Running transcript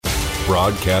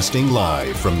Broadcasting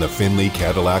live from the Findlay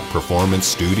Cadillac Performance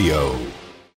Studio.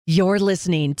 You're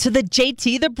listening to the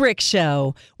JT the Brick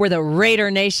Show, where the Raider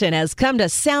Nation has come to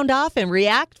sound off and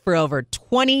react for over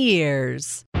 20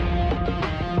 years.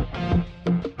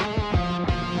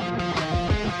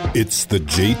 It's the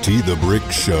JT the Brick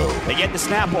Show. They get the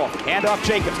snap off. Hand off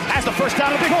Jacobs. Has the first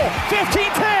down in the big hole. 15,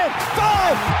 10,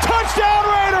 5. Touchdown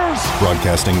Raiders!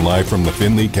 Broadcasting live from the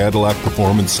Findlay Cadillac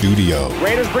Performance Studio.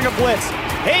 Raiders bring a blitz.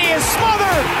 He is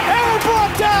smothered and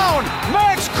brought down.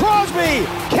 Max Crosby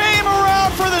came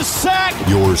around for the sack.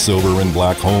 Your silver and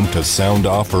black home to sound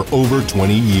off for over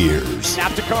 20 years.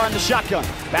 Snap to Carr in the shotgun.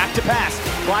 Back to pass.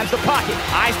 Climbs the pocket.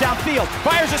 Eyes downfield.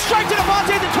 Fires a strike to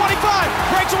Devontae at the 25.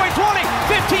 Breaks away 20.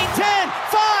 15, 10,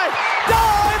 5.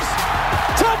 Dives.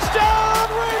 Touchdown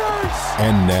Raiders.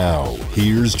 And now,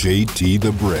 here's JT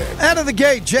the Brick. Out of the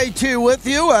gate, JT with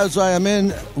you as I am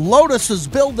in Lotus's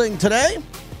building today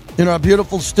in our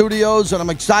beautiful studios, and I'm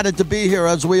excited to be here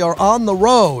as we are on the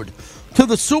road to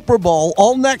the Super Bowl.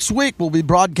 All next week, we'll be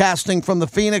broadcasting from the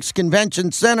Phoenix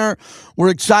Convention Center. We're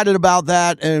excited about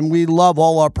that, and we love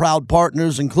all our proud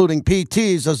partners, including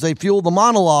PTs, as they fuel the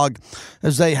monologue,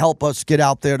 as they help us get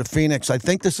out there to Phoenix. I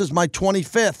think this is my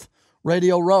 25th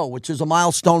Radio Row, which is a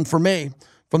milestone for me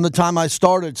from the time I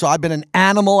started. So I've been an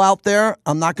animal out there.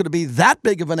 I'm not going to be that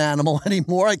big of an animal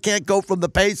anymore. I can't go from the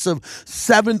pace of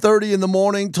 7:30 in the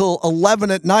morning till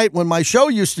 11 at night when my show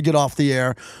used to get off the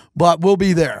air. But we'll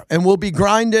be there, and we'll be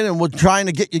grinding, and we're trying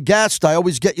to get you guests. I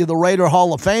always get you the Raider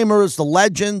Hall of Famers, the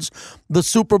legends, the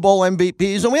Super Bowl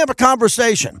MVPs, and we have a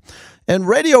conversation. And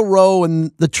Radio Row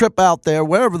and the trip out there,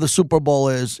 wherever the Super Bowl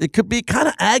is, it could be kind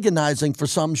of agonizing for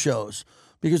some shows,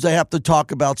 because they have to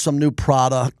talk about some new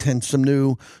product and some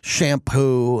new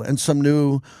shampoo and some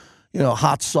new,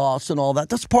 hot sauce and all that.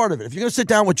 That's part of it. If you're going to sit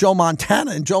down with Joe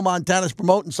Montana and Joe Montana's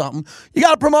promoting something, you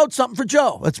got to promote something for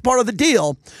Joe. That's part of the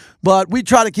deal. But we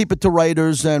try to keep it to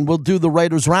Raiders, and we'll do the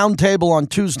Raiders Roundtable on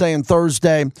Tuesday and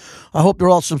Thursday. I hope you're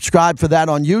all subscribed for that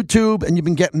on YouTube, and you've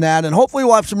been getting that. And hopefully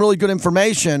we'll have some really good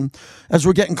information as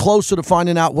we're getting closer to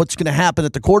finding out what's going to happen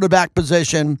at the quarterback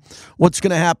position, what's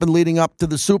going to happen leading up to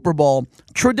the Super Bowl.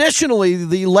 Traditionally,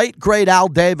 the late, great Al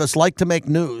Davis liked to make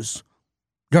news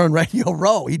during Radio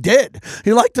Row. He did.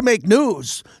 He liked to make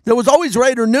news. There was always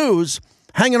Raider news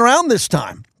hanging around this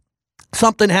time.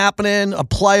 Something happening, a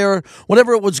player,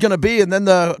 whatever it was going to be. And then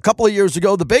a couple of years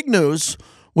ago, the big news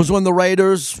was when the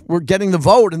Raiders were getting the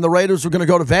vote and the Raiders were going to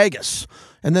go to Vegas.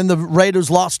 And then the Raiders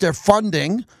lost their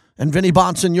funding. And Vinny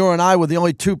Bonsignore and I were the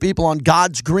only two people on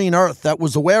God's green earth that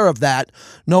was aware of that,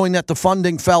 knowing that the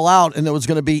funding fell out and there was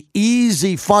going to be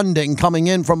easy funding coming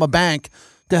in from a bank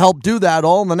to help do that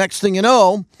all. And the next thing you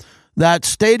know, that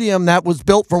stadium that was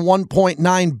built for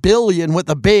 $1.9 billion with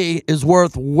a B is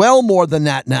worth well more than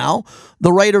that now.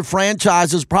 The Raider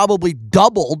franchise has probably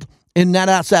doubled in net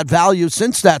asset value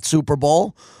since that Super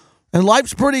Bowl. And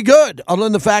life's pretty good, other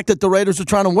than the fact that the Raiders are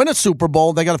trying to win a Super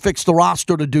Bowl. They got to fix the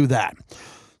roster to do that.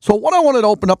 So what I wanted to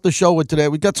open up the show with today,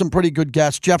 we've got some pretty good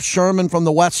guests. Jeff Sherman from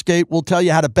the Westgate will tell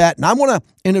you how to bet. And I want to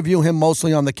interview him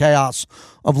mostly on the chaos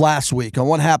of last week, on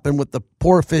what happened with the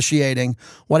poor officiating,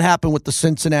 what happened with the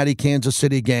Cincinnati-Kansas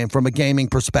City game from a gaming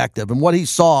perspective, and what he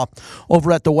saw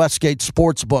over at the Westgate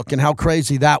Sportsbook and how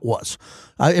crazy that was.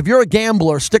 If you're a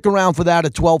gambler, stick around for that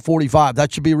at 12:45.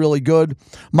 That should be really good.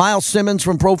 Miles Simmons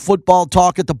from Pro Football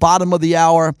Talk at the bottom of the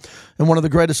hour, and one of the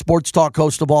greatest sports talk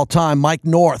hosts of all time, Mike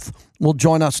North, will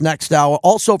join us next hour,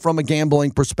 also from a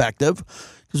gambling perspective,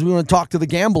 because we want to talk to the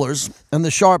gamblers and the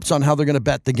sharps on how they're going to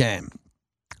bet the game.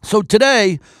 So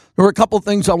today, there were a couple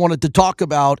things I wanted to talk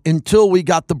about until we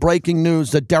got the breaking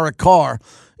news that Derek Carr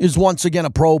is once again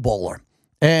a Pro Bowler.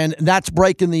 And that's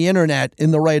breaking the internet in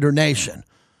the Raider Nation.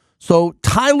 So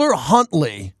Tyler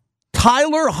Huntley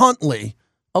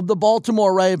of the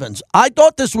Baltimore Ravens, I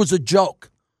thought this was a joke.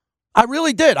 I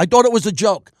really did. I thought it was a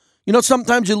joke. You know,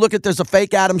 sometimes you look at there's a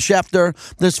fake Adam Schefter,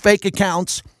 there's fake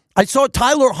accounts. I saw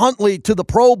Tyler Huntley to the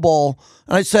Pro Bowl,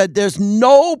 and I said, there's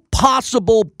no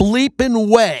possible bleeping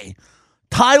way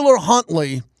Tyler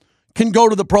Huntley can go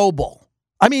to the Pro Bowl.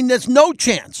 I mean, there's no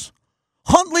chance.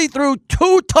 Huntley threw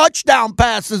 2 touchdown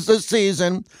passes this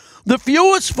season, the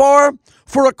fewest for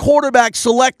a quarterback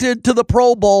selected to the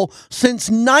Pro Bowl since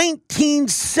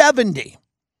 1970.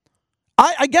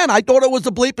 I thought it was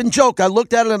a bleeping joke. I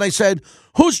looked at it and I said,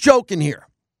 who's joking here?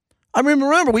 I mean,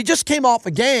 remember, we just came off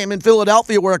a game in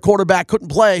Philadelphia where a quarterback couldn't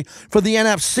play for the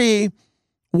NFC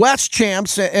West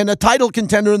champs and a title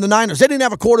contender in the Niners. They didn't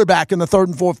have a quarterback in the third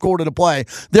and fourth quarter to play.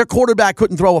 Their quarterback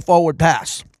couldn't throw a forward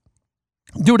pass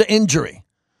due to injury.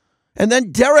 And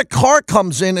then Derek Carr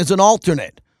comes in as an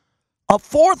alternate. A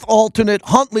fourth alternate,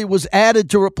 Huntley, was added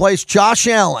to replace Josh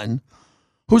Allen,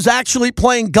 who's actually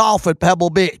playing golf at Pebble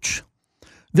Beach.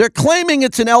 They're claiming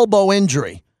it's an elbow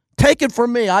injury. Take it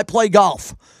from me, I play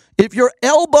golf. If your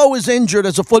elbow is injured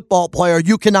as a football player,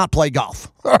 you cannot play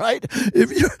golf. All right?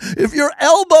 If your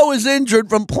elbow is injured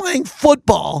from playing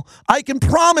football, I can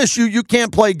promise you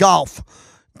can't play golf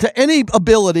to any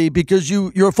ability because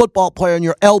you're a football player and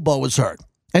your elbow is hurt.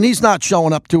 And he's not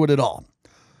showing up to it at all.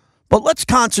 But let's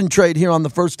concentrate here on the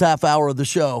first half hour of the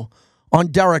show on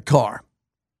Derek Carr.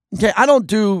 Okay, I don't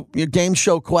do game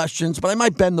show questions, but I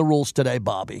might bend the rules today,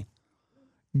 Bobby.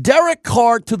 Derek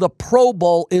Carr to the Pro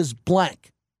Bowl is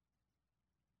blank.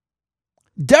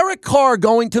 Derek Carr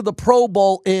going to the Pro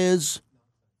Bowl is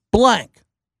blank.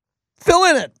 Fill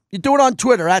in it. You do it on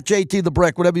Twitter, at JT the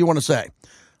Brick, whatever you want to say.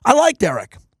 I like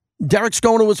Derek. Derek's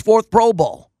going to his 4th Pro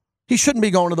Bowl. He shouldn't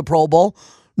be going to the Pro Bowl,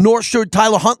 nor should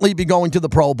Tyler Huntley be going to the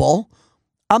Pro Bowl.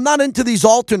 I'm not into these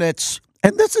alternates,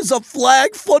 and this is a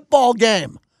flag football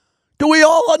game. Do we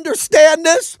all understand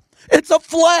this? It's a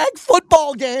flag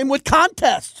football game with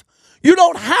contests. You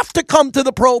don't have to come to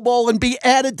the Pro Bowl and be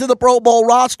added to the Pro Bowl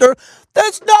roster.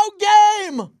 There's no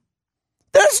game.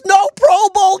 There's no Pro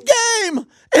Bowl game.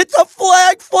 It's a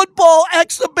flag football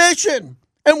exhibition.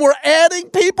 And we're adding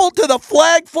people to the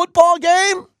flag football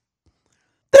game?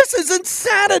 This is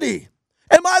insanity.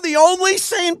 Am I the only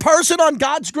sane person on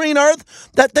God's green earth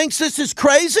that thinks this is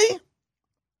crazy?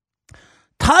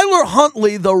 Tyler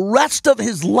Huntley, the rest of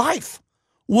his life,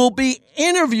 will be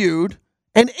interviewed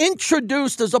and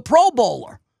introduced as a Pro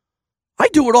Bowler. I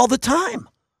do it all the time.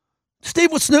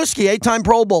 Steve Wisniewski, 8-time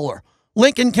Pro Bowler.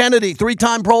 Lincoln Kennedy,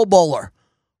 3-time Pro Bowler.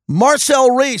 Marcel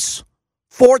Reese,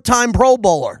 4-time Pro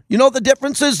Bowler. You know what the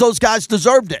difference is? Those guys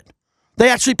deserved it. They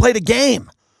actually played a game.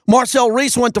 Marcel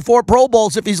Reese went to 4 Pro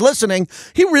Bowls. If he's listening,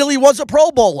 he really was a Pro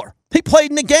Bowler. He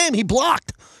played in the game. He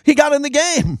blocked. He got in the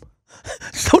game.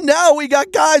 So now we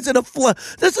got guys in a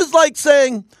this is like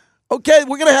saying, okay,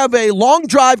 we're going to have a long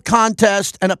drive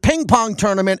contest and a ping pong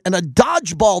tournament and a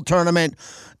dodgeball tournament,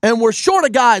 and we're short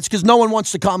of guys because no one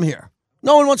wants to come here.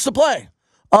 No one wants to play.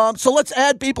 So let's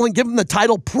add people and give them the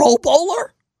title Pro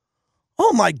Bowler?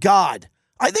 Oh, my God.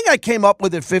 I think I came up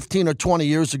with it 15 or 20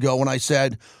 years ago when I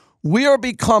said, we are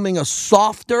becoming a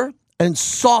softer and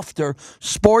softer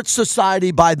sports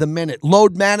society by the minute.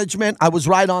 Load management, I was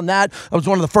right on that. I was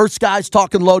one of the first guys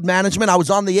talking load management. I was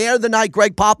on the air the night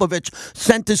Greg Popovich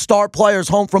sent his star players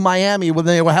home from Miami when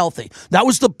they were healthy. That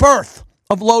was the birth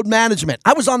of load management.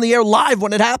 I was on the air live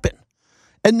when it happened.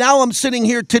 And now I'm sitting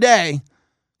here today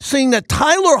seeing that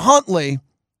Tyler Huntley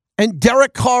and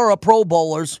Derek Carr are Pro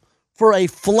Bowlers for a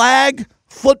flag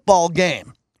football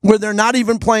game where they're not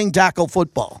even playing tackle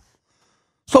football.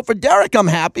 So for Derek, I'm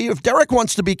happy. If Derek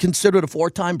wants to be considered a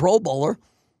 4-time Pro Bowler,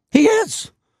 he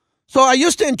is. So I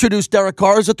used to introduce Derek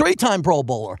Carr as a 3-time Pro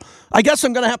Bowler. I guess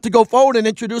I'm going to have to go forward and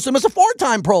introduce him as a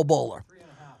 4-time Pro Bowler.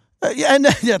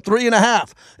 3.5.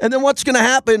 3.5. And then what's going to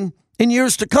happen in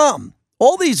years to come?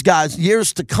 All these guys,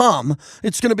 years to come,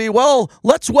 it's going to be, well,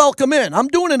 let's welcome in. I'm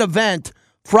doing an event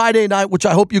Friday night, which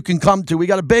I hope you can come to. We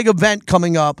got a big event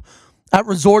coming up at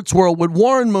Resorts World with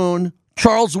Warren Moon,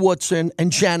 Charles Woodson,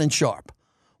 and Shannon Sharp.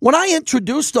 When I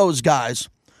introduce those guys,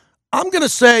 I'm going to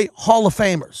say Hall of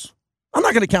Famers. I'm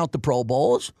not going to count the Pro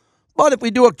Bowls. But if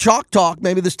we do a chalk talk,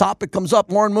 maybe this topic comes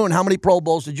up. Warren Moon, how many Pro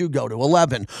Bowls did you go to?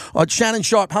 11. Shannon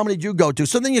Sharp, how many did you go to?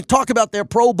 So then you talk about their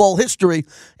Pro Bowl history.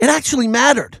 It actually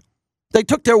mattered. They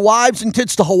took their wives and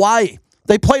kids to Hawaii.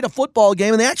 They played a football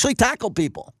game, and they actually tackled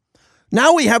people.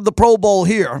 Now we have the Pro Bowl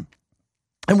here,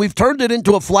 and we've turned it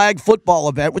into a flag football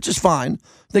event, which is fine.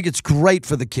 I think it's great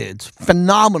for the kids,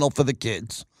 phenomenal for the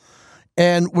kids.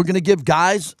 And we're going to give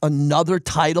guys another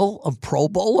title of Pro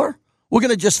Bowler. We're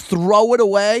going to just throw it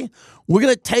away. We're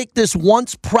going to take this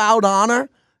once proud honor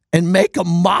and make a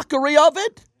mockery of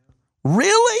it?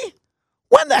 Really?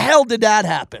 When the hell did that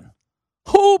happen?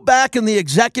 Who back in the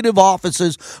executive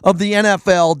offices of the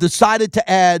NFL decided to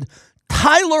add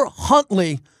Tyler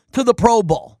Huntley to the Pro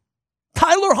Bowl?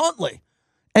 Tyler Huntley.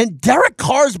 And Derek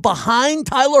Carr's behind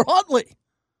Tyler Huntley.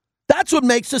 That's what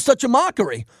makes this such a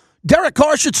mockery. Derek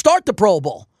Carr should start the Pro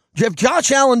Bowl. If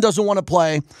Josh Allen doesn't want to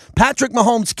play, Patrick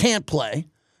Mahomes can't play.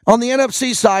 On the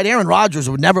NFC side, Aaron Rodgers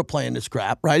would never play in this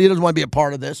crap, right? He doesn't want to be a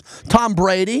part of this. Tom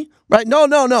Brady, right?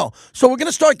 No. So we're going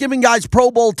to start giving guys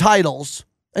Pro Bowl titles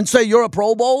and say you're a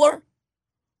Pro Bowler?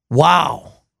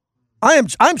 Wow.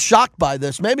 I'm shocked by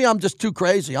this. Maybe I'm just too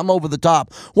crazy. I'm over the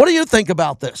top. What do you think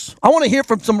about this? I want to hear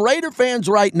from some Raider fans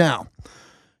right now.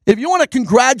 If you want to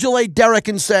congratulate Derek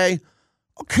and say,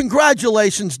 oh,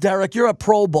 congratulations, Derek, you're a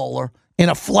Pro Bowler in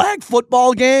a flag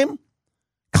football game,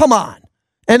 come on.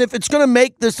 And if it's going to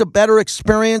make this a better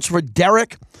experience for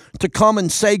Derek to come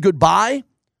and say goodbye,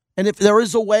 And if there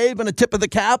is a wave and a tip of the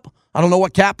cap, I don't know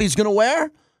what cap he's going to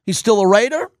wear. He's still a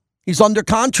Raider. He's under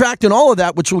contract and all of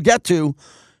that, which we'll get to.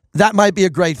 That might be a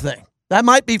great thing. That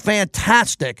might be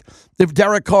fantastic if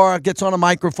Derek Carr gets on a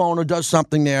microphone or does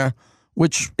something there,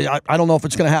 which I don't know if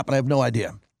it's going to happen. I have no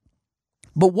idea.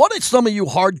 But what are some of you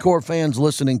hardcore fans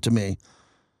listening to me,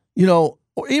 or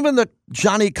even the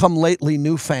Johnny-come-lately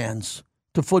new fans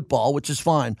to football, which is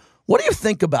fine. What do you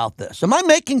think about this? Am I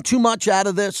making too much out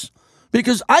of this?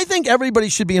 Because I think everybody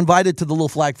should be invited to the little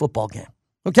flag football game,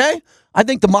 okay? I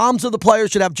think the moms of the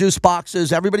players should have juice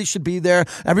boxes. Everybody should be there.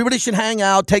 Everybody should hang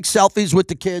out, take selfies with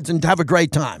the kids, and have a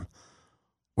great time.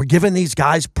 We're giving these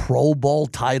guys Pro Bowl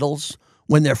titles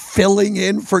when they're filling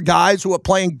in for guys who are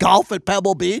playing golf at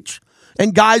Pebble Beach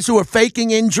and guys who are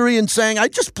faking injury and saying, I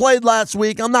just played last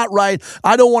week. I'm not right.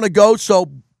 I don't want to go.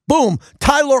 So, boom,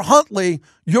 Tyler Huntley,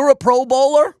 you're a Pro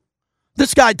Bowler?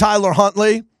 This guy, Tyler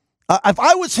Huntley, if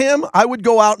I was him, I would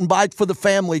go out and buy for the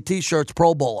family T-shirts,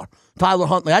 Pro Bowler. Tyler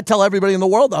Huntley. I'd tell everybody in the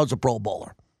world I was a Pro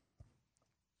Bowler.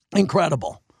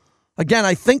 Incredible. Again,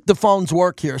 I think the phones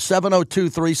work here,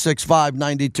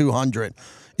 702-365-9200.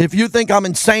 If you think I'm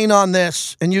insane on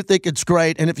this and you think it's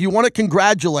great, and if you want to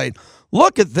congratulate,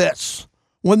 look at this.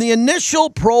 When the initial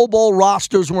Pro Bowl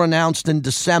rosters were announced in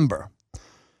December,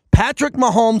 Patrick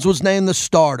Mahomes was named the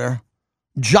starter.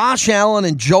 Josh Allen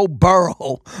and Joe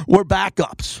Burrow were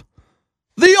backups.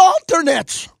 The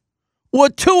alternates were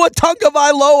Tua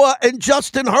Tagovailoa and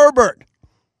Justin Herbert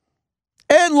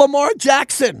and Lamar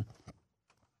Jackson.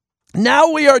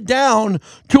 Now we are down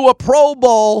to a Pro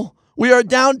Bowl. We are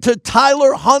down to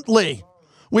Tyler Huntley.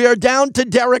 We are down to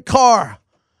Derek Carr.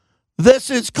 This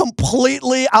is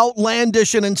completely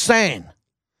outlandish and insane.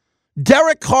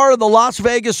 Derek Carr of the Las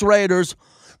Vegas Raiders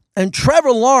and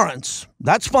Trevor Lawrence,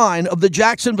 that's fine, of the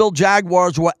Jacksonville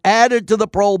Jaguars were added to the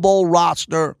Pro Bowl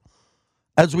roster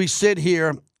as we sit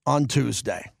here on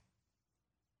Tuesday.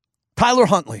 Tyler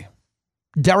Huntley,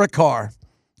 Derek Carr,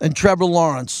 and Trevor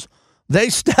Lawrence, they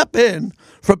step in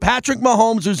for Patrick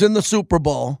Mahomes, who's in the Super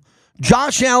Bowl,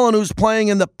 Josh Allen, who's playing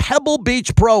in the Pebble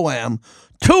Beach Pro-Am,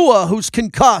 Tua, who's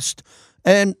concussed,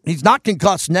 and he's not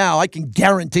concussed now. I can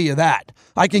guarantee you that.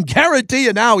 I can guarantee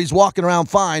you now he's walking around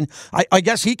fine. I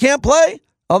guess he can't play?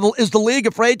 Is the league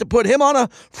afraid to put him on a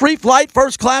free flight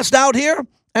first class out here?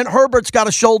 And Herbert's got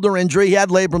a shoulder injury. He had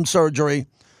labrum surgery.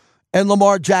 And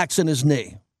Lamar Jackson, his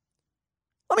knee.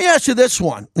 Let me ask you this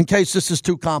one, in case this is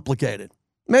too complicated.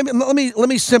 Maybe let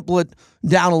me simple it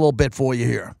down a little bit for you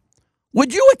here.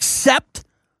 Would you accept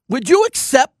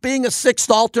being a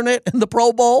sixth alternate in the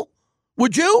Pro Bowl?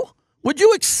 Would you? Would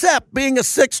you accept being a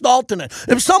sixth alternate?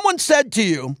 If someone said to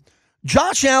you,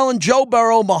 Josh Allen, Joe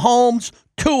Burrow, Mahomes,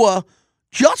 Tua,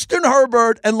 Justin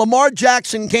Herbert, and Lamar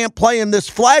Jackson can't play in this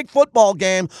flag football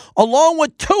game along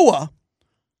with Tua.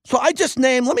 So I just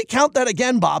named, let me count that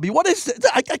again, Bobby. What is it?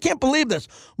 I can't believe this.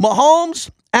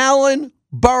 Mahomes, Allen,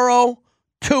 Burrow,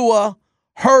 Tua,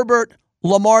 Herbert,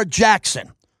 Lamar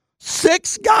Jackson.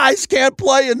 6 guys can't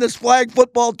play in this flag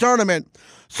football tournament.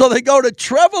 So they go to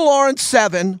Trevor Lawrence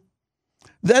 7,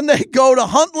 then they go to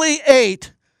Huntley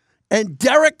 8, and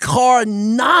Derek Carr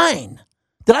 9.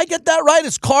 Did I get that right?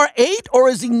 Is Carr 8 or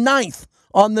is he 9th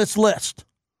on this list?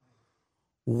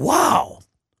 Wow.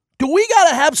 Do we got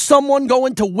to have someone go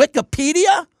into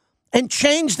Wikipedia and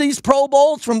change these Pro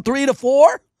Bowls from 3 to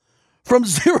 4? From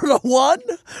 0 to 1?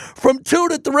 From 2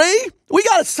 to 3? Do we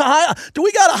got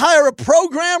to hire a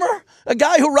programmer, a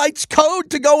guy who writes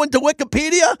code to go into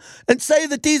Wikipedia and say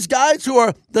that these guys who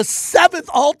are the 7th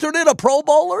alternate are Pro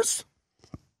Bowlers?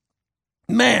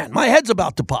 Man, my head's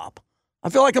about to pop. I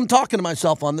feel like I'm talking to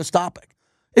myself on this topic.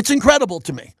 It's incredible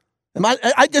to me.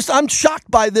 I'm shocked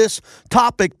by this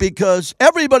topic because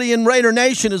everybody in Raider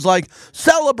Nation is like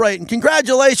celebrating.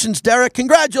 Congratulations, Derek.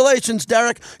 Congratulations,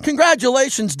 Derek.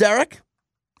 Congratulations, Derek.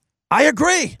 I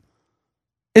agree.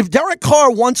 If Derek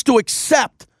Carr wants to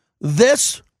accept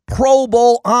this Pro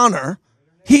Bowl honor,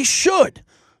 he should.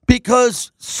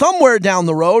 Because somewhere down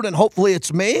the road, and hopefully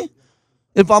it's me,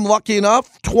 if I'm lucky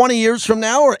enough, 20 years from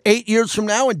now or 8 years from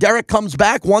now, and Derek comes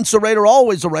back, once a Raider,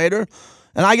 always a Raider,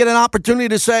 and I get an opportunity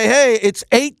to say, hey, it's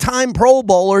 8-time Pro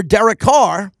Bowler Derek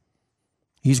Carr,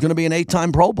 he's going to be an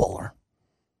 8-time Pro Bowler.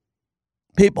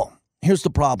 People, here's the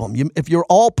problem. If you're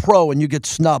all pro and you get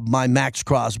snubbed by Max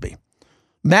Crosby,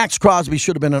 Max Crosby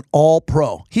should have been an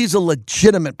all-pro. He's a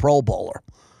legitimate Pro Bowler.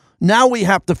 Now we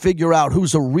have to figure out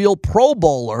who's a real Pro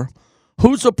Bowler,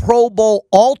 who's a Pro Bowl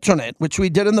alternate, which we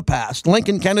did in the past.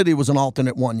 Lincoln Kennedy was an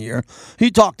alternate one year.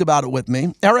 He talked about it with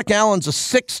me. Eric Allen's a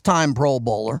 6-time Pro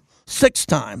Bowler.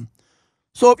 6-time.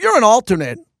 So if you're an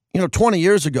alternate, 20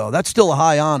 years ago, that's still a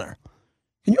high honor.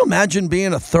 Can you imagine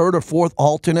being a third or fourth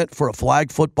alternate for a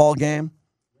flag football game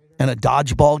and a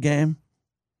dodgeball game?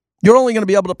 You're only going to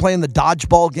be able to play in the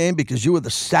dodgeball game because you were the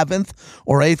 7th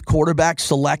or 8th quarterback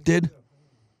selected.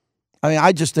 I mean,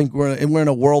 I just think we're in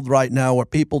a world right now where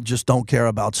people just don't care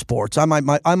about sports. I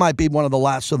might be one of the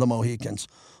last of the Mohicans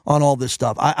on all this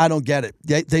stuff. I don't get it.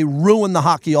 They ruined the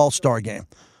hockey all-star game.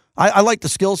 I like the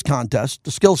skills contest.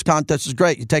 The skills contest is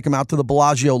great. You take them out to the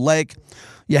Bellagio Lake.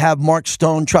 You have Mark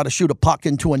Stone try to shoot a puck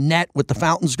into a net with the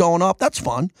fountains going off. That's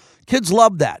fun. Kids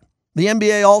love that. The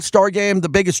NBA All-Star Game, the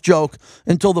biggest joke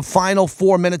until the final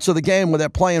 4 minutes of the game where they're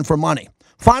playing for money.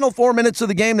 Final 4 minutes of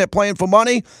the game, they're playing for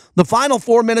money. The final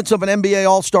 4 minutes of an NBA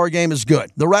All-Star Game is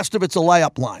good. The rest of it's a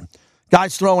layup line.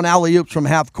 Guys throwing alley-oops from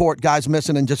half court, guys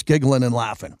missing and just giggling and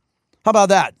laughing. How about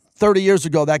that? 30 years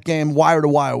ago, that game, wire to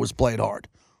wire, was played hard.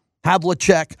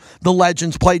 Havlicek, the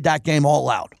legends, played that game all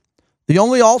out. The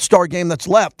only All-Star game that's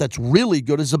left that's really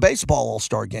good is the baseball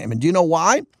All-Star game. And do you know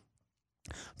why?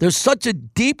 There's such a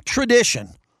deep tradition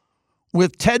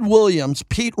with Ted Williams,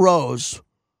 Pete Rose,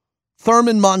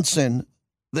 Thurman Munson,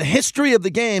 the history of the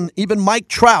game, even Mike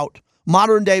Trout,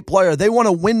 modern-day player, they want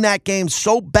to win that game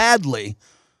so badly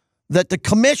that the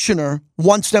commissioner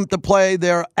wants them to play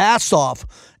their ass off.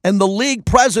 And the league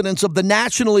presidents of the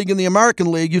National League and the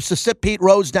American League used to sit Pete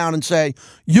Rose down and say,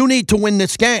 you need to win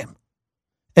this game.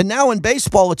 And now in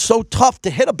baseball, it's so tough to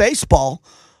hit a baseball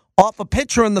off a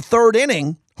pitcher in the third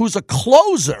inning who's a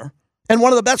closer and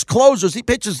one of the best closers. He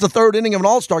pitches the third inning of an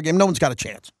All-Star game. No one's got a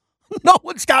chance. No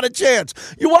one's got a chance.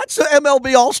 You watch the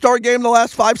MLB All-Star game the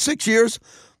last 5-6 years,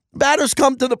 batters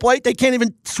come to the plate. They can't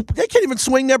even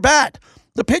swing their bat.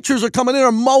 The pitchers are coming in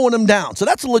and mowing them down. So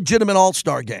that's a legitimate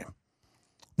All-Star game.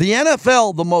 The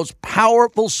NFL, the most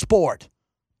powerful sport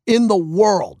in the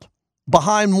world,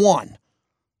 behind one,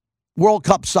 World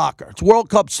Cup soccer. It's World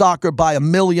Cup soccer by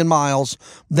 1,000,000 miles.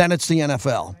 Then it's the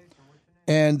NFL.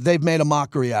 And they've made a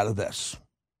mockery out of this.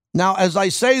 Now, as I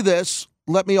say this,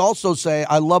 let me also say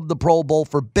I love the Pro Bowl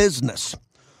for business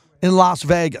in Las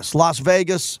Vegas. Las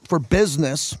Vegas for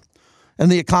business and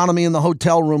the economy and the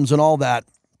hotel rooms and all that.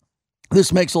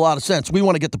 This makes a lot of sense. We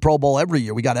want to get the Pro Bowl every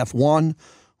year. We got F1.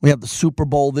 We have the Super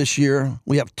Bowl this year.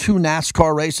 We have 2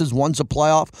 NASCAR races. One's a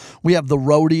playoff. We have the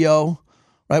rodeo,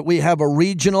 right? We have a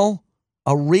regional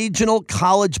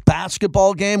college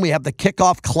basketball game. We have the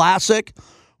Kickoff Classic.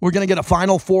 We're going to get a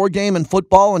Final Four game in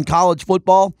football and college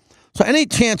football. So any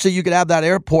chance that you could have that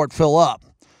airport fill up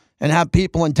and have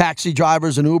people and taxi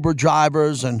drivers and Uber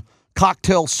drivers and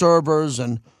cocktail servers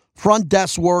and front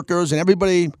desk workers and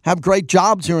everybody have great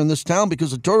jobs here in this town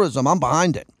because of tourism, I'm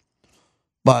behind it.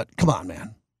 But come on,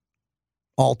 man.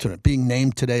 Alternate being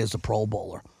named today as a Pro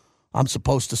Bowler. I'm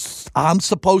supposed to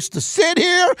sit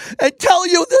here and tell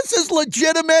you this is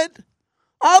legitimate.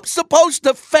 I'm supposed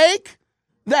to fake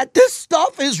that this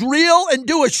stuff is real and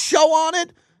do a show on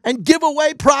it and give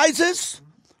away prizes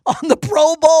on the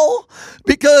Pro Bowl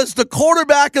because the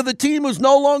quarterback of the team who's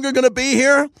no longer going to be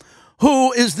here,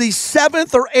 who is the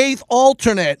 7th or 8th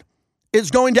alternate,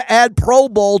 is going to add Pro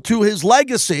Bowl to his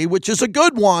legacy, which is a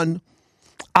good one.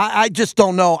 I just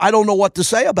don't know. I don't know what to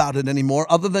say about it anymore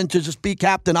other than to just be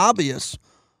Captain Obvious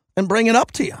and bring it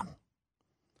up to you.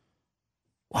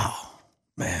 Wow,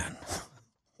 man.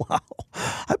 Wow.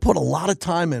 I put a lot of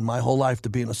time in my whole life to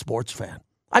being a sports fan.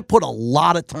 I put a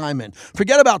lot of time in.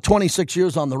 Forget about 26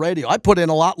 years on the radio. I put in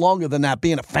a lot longer than that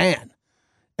being a fan.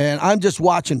 And I'm just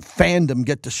watching fandom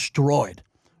get destroyed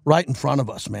right in front of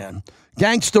us, man.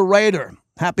 Gangsta Raider,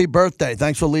 happy birthday.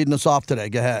 Thanks for leading us off today.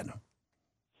 Go ahead.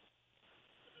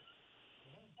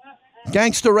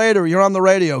 Gangsta Raider, you're on the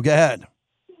radio. Go ahead.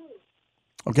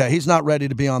 Okay, he's not ready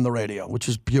to be on the radio, which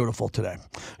is beautiful today.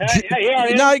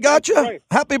 Hey, now he got you? Great.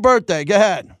 Happy birthday. Go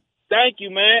ahead. Thank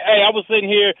you, man. Hey, I was sitting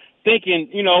here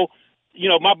thinking,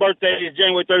 my birthday is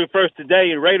January 31st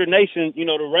today, and Raider Nation,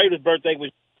 the Raiders' birthday was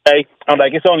today. I'm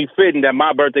like, it's only fitting that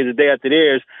my birthday is the day after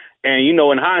theirs. And,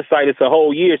 in hindsight, it's a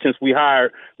whole year since we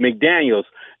hired McDaniels.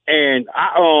 And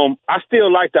I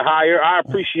still like to hire. I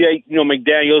appreciate,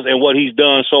 McDaniels and what he's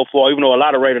done so far, even though a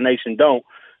lot of Raider Nation don't.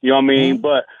 You know what I mean? Mm-hmm.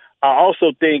 But I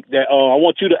also think that I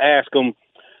want you to ask him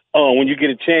when you get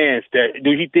a chance, that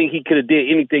do you think he could have did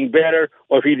anything better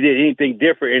or if he did anything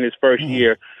different in his first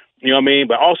year? You know what I mean?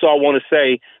 But also I want to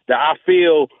say that I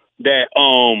feel that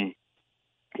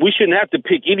we shouldn't have to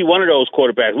pick any one of those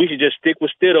quarterbacks. We should just stick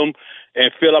with Stidham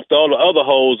and fill up all the other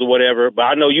holes or whatever. But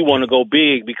I know you want to go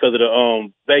big because of the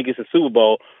Vegas and Super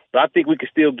Bowl. But I think we can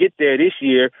still get there this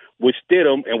year with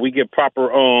Stidham, and we get proper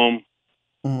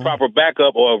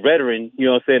backup or a veteran,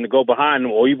 to go behind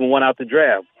them or even one out the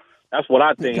draft. That's what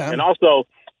I think. Okay. And also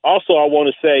I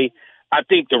want to say I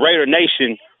think the Raider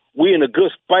Nation we're in a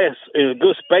good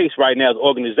space right now as an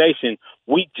organization.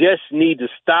 We just need to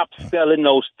stop selling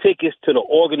those tickets to the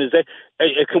organization.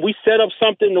 Can we set up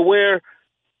something to where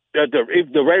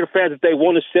if the Raider fans, if they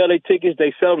want to sell their tickets,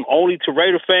 they sell them only to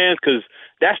Raider fans? Because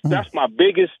that's my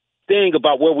biggest thing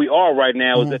about where we are right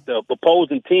now is that the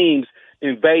opposing teams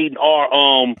invading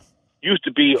our used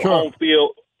to be home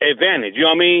field advantage. You know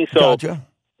what I mean? So Gotcha.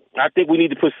 I think we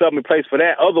need to put something in place for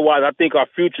that. Otherwise, I think our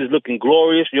future is looking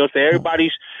glorious. You know what I'm saying?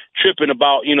 Everybody's tripping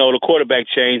about, the quarterback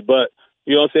change, but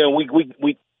you know what I'm saying?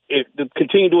 We if to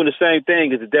continue doing the same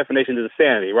thing is the definition of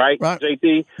insanity, right?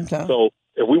 JT? Okay. So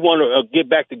if we want to get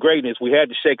back to greatness, we had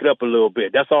to shake it up a little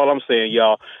bit. That's all I'm saying,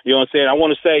 y'all. You know what I'm saying? I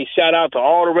want to say shout out to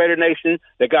all the Raider Nation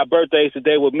that got birthdays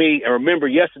today with me. And remember,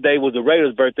 yesterday was the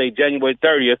Raiders' birthday, January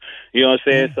 30th. You know what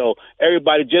I'm saying? So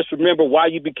everybody just remember why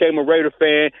you became a Raider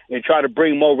fan and try to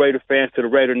bring more Raider fans to the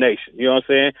Raider Nation. You know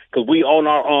what I'm saying? Because we on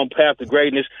our own path to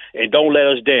greatness, and don't let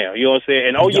us down. You know what I'm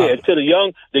saying? And to the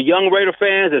young Raider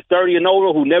fans that's 30 and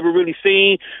older who never really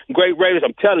seen great Raiders,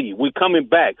 I'm telling you, we're coming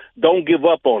back. Don't give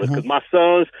up on us, because my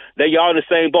sons, they all in the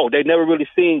same boat. They never really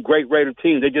seen great Raider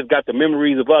teams. They just got the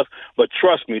memories of us. But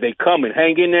trust me, they coming.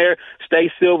 Hang in there.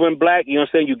 Stay silver and black. You know what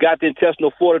I'm saying? You got the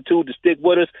intestinal fortitude to stick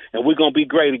with us, and we're going to be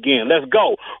great again. Let's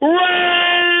go.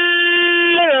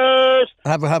 Raiders!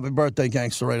 Have a happy birthday,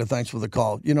 Gangster Raider. Thanks for the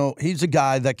call. He's a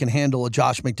guy that can handle a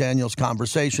Josh McDaniels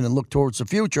conversation and look towards the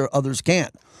future. Others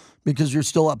can't, because you're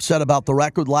still upset about the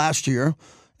record last year.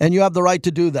 And you have the right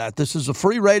to do that. This is a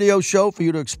free radio show for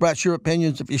you to express your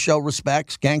opinions if you show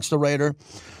respect. Gangsta Raider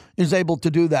is able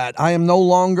to do that. I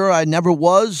never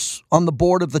was on the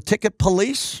board of the ticket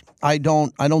police. I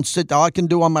don't sit. All I can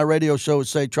do on my radio show is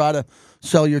say, try to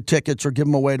sell your tickets or give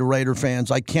them away to Raider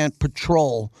fans. I can't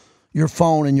patrol your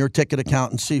phone and your ticket account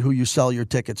and see who you sell your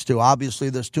tickets to. Obviously,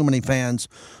 there's too many fans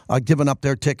giving up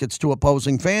their tickets to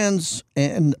opposing fans,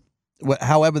 and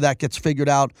however that gets figured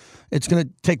out, it's going to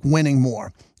take winning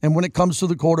more. And when it comes to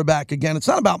the quarterback, again, it's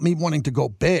not about me wanting to go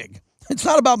big. It's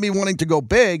not about me wanting to go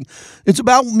big. It's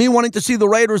about me wanting to see the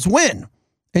Raiders win.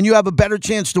 And you have a better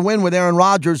chance to win with Aaron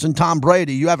Rodgers and Tom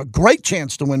Brady. You have a great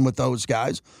chance to win with those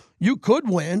guys. You could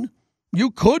win.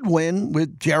 You could win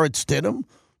with Jarrett Stidham,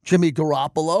 Jimmy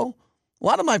Garoppolo. A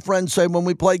lot of my friends say when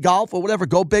we play golf or whatever,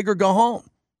 go big or go home.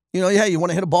 You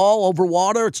want to hit a ball over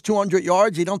water, it's 200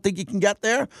 yards, you don't think you can get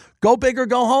there? Go big or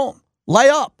go home. Lay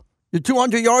up. You're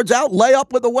 200 yards out, lay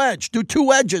up with a wedge. Do 2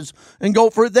 wedges and go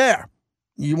for it there.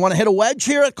 You want to hit a wedge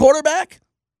here at quarterback?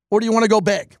 Or do you want to go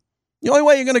big? The only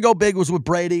way you're going to go big was with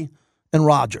Brady and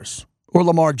Rodgers or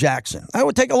Lamar Jackson. That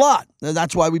would take a lot.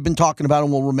 That's why we've been talking about it,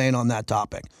 and we'll remain on that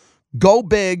topic. Go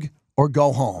big or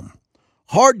go home.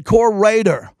 Hardcore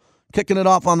Raider kicking it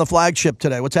off on the flagship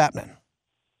today. What's happening?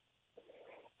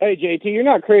 Hey, JT, you're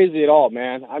not crazy at all,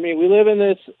 man. I mean, we live in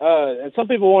this, and some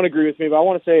people won't agree with me, but I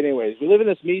want to say it anyways. We live in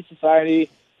this meat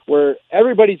society where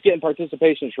everybody's getting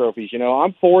participation trophies.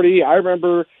 I'm 40. I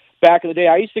remember back in the day,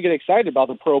 I used to get excited about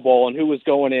the Pro Bowl and who was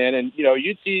going in, and,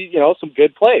 you'd see, some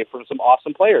good play from some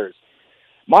awesome players.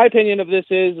 My opinion of this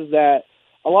is that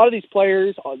a lot of these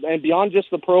players, and beyond just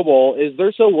the Pro Bowl, is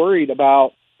they're so worried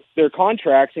about their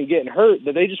contracts and getting hurt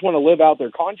that they just want to live out their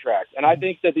contract. And I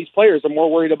think that these players are more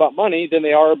worried about money than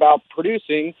they are about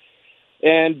producing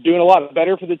and doing a lot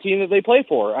better for the team that they play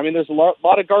for. I mean, there's a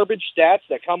lot of garbage stats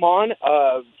that come on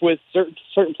with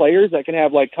certain players that can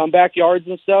have like comeback yards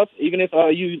and stuff, even if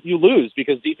you lose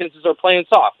because defenses are playing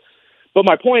soft. But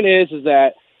my point is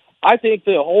that I think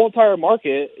the whole entire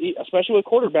market, especially with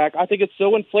quarterback, I think it's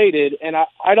so inflated, and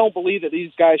I don't believe that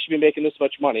these guys should be making this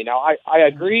much money. Now, I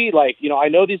agree, I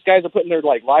know these guys are putting their,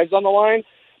 lives on the line,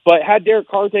 but had Derek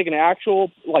Carr taken an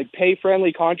actual,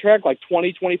 pay-friendly contract,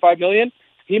 $20, $25 million,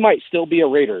 he might still be a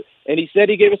Raider. And he said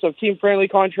he gave us a team-friendly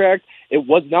contract. It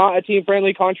was not a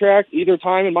team-friendly contract either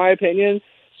time, in my opinion.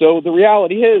 So the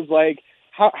reality is,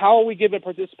 how are we giving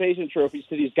participation trophies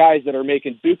to these guys that are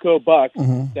making buco bucks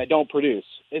that don't produce?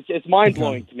 It's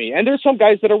mind-blowing to me. And there's some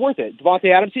guys that are worth it.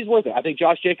 Devontae Adams, he's worth it. I think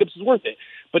Josh Jacobs is worth it.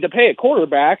 But to pay a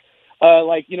quarterback,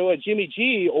 a Jimmy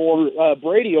G or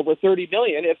Brady over $30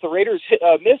 million, if the Raiders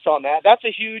miss on that, that's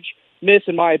a huge miss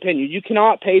in my opinion. You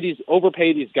cannot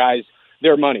overpay these guys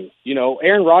their money.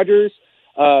 Aaron Rodgers,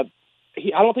 I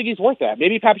don't think he's worth that.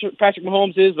 Maybe Patrick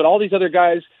Mahomes is, but all these other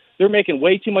guys, they're making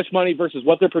way too much money versus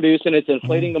what they're producing. It's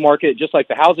inflating the market, just like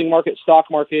the housing market, stock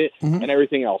market, and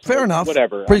everything else. Fair enough.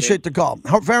 Whatever. Appreciate the call.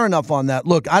 Fair enough on that.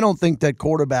 Look, I don't think that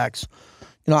quarterbacks,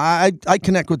 I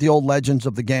connect with the old legends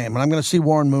of the game, and I'm going to see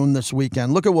Warren Moon this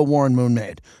weekend. Look at what Warren Moon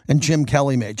made and Jim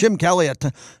Kelly made. Jim Kelly,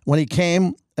 when he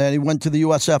came and he went to the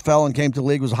USFL and came to the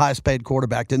league, was the highest paid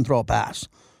quarterback, didn't throw a pass.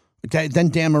 Okay, then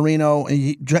Dan Marino.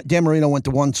 Dan Marino went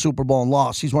to one Super Bowl and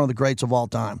lost. He's one of the greats of all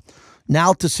time.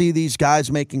 Now to see these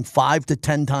guys making 5 to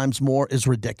 10 times more is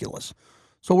ridiculous.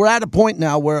 So we're at a point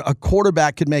now where a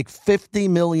quarterback could make $50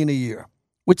 million a year,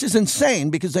 which is insane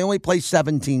because they only play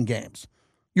 17 games.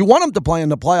 You want them to play in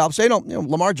the playoffs. They don't.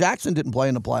 Lamar Jackson didn't play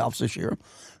in the playoffs this year.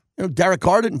 Derek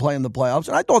Carr didn't play in the playoffs,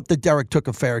 and I thought that Derek took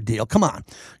a fair deal. Come on.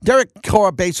 Derek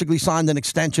Carr basically signed an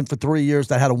extension for 3 years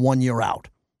that had a 1 year out,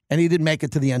 and he didn't make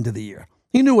it to the end of the year.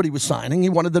 He knew what he was signing. He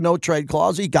wanted the no-trade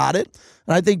clause. He got it.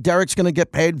 And I think Derek's going to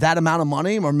get paid that amount of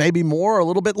money or maybe more or a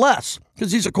little bit less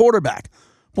because he's a quarterback.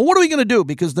 But what are we going to do?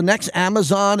 Because the next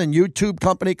Amazon and YouTube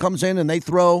company comes in and they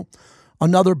throw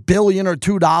another $1 billion or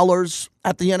 $2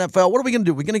 at the NFL. What are we going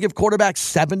to do? We're going to give quarterbacks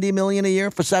 $70 million a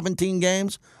year for 17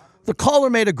 games? The caller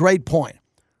made a great point.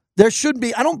 There should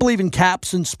be, I don't believe in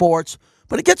caps in sports,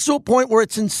 but it gets to a point where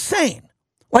it's insane.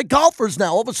 Like golfers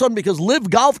now, all of a sudden, because Live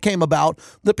Golf came about,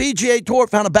 the PGA Tour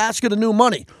found a basket of new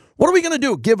money. What are we going to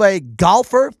do? Give a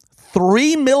golfer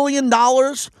 $3 million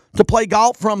to play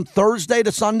golf from Thursday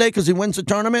to Sunday because he wins a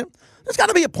tournament? There's got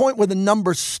to be a point where the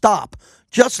numbers stop.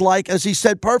 Just like, as he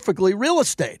said perfectly, real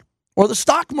estate or the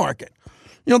stock market.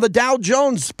 The Dow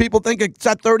Jones, people think it's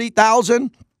at 30,000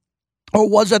 or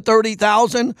was at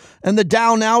 30,000, and the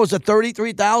Dow now is at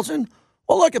 33,000.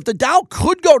 Well, look, if the Dow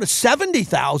could go to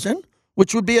 70,000,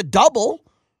 which would be a double,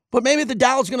 but maybe the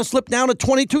Dow is going to slip down to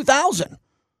 22,000.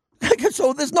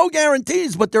 So there's no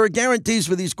guarantees, but there are guarantees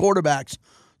for these quarterbacks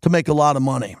to make a lot of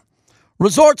money.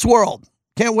 Resorts World,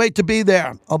 can't wait to be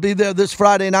there. I'll be there this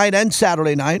Friday night and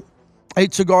Saturday night.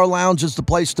 8 Cigar Lounge is the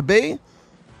place to be.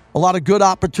 A lot of good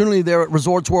opportunity there at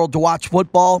Resorts World to watch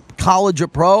football, college or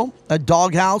pro, at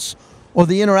Doghouse, or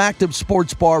the interactive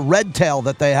sports bar Red Tail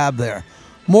that they have there.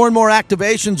 More and more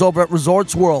activations over at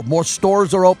Resorts World. More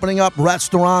stores are opening up,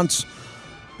 restaurants,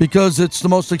 because it's the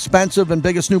most expensive and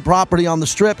biggest new property on the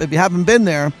Strip. If you haven't been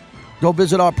there, go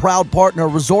visit our proud partner,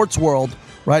 Resorts World,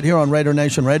 right here on Raider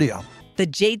Nation Radio. The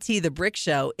JT the Brick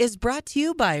Show is brought to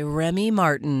you by Remy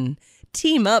Martin.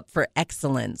 Team up for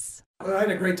excellence. Well, I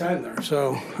had a great time there.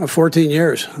 So 14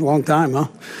 years, a long time, huh?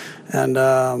 And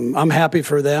I'm happy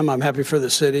for them. I'm happy for the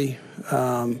city.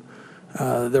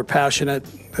 They're passionate.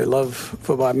 They love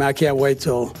football. I mean, I can't wait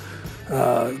till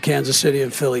Kansas City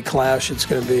and Philly clash. It's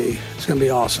gonna be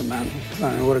awesome, man.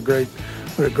 I mean, what a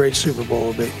great Super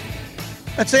Bowl it'll be.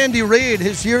 That's Andy Reid.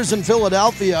 His years in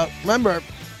Philadelphia. Remember,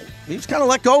 he was kind of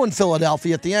let go in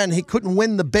Philadelphia at the end. He couldn't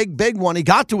win the big one. He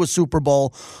got to a Super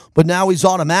Bowl, but now he's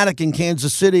automatic in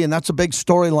Kansas City, and that's a big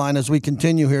storyline as we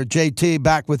continue here. JT,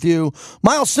 back with you.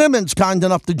 Miles Simmons, kind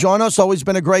enough to join us. Always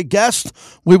been a great guest.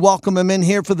 We welcome him in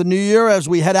here for the new year as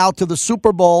we head out to the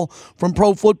Super Bowl from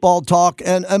Pro Football Talk.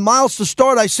 And Miles, to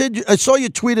start, I saw you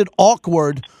tweeted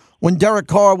awkward when Derek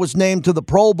Carr was named to the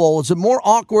Pro Bowl. Is it more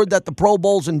awkward that the Pro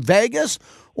Bowl's in Vegas,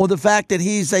 or the fact that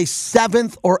he's a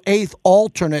 7th or 8th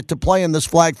alternate to play in this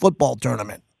flag football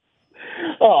tournament?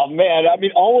 Oh, man, I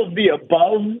mean, all of the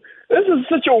above. This is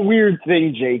such a weird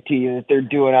thing, JT, that they're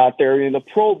doing out there. The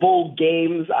Pro Bowl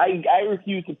games, I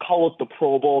refuse to call it the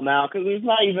Pro Bowl now because there's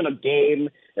not even a game.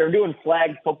 They're doing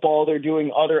flag football. They're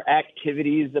doing other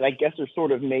activities that I guess are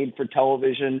sort of made for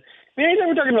television. I mean, anytime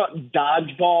we're talking about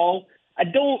dodgeball,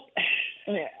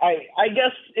 I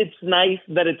guess it's nice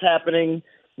that it's happening,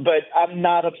 but I'm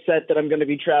not upset that I'm going to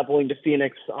be traveling to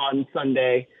Phoenix on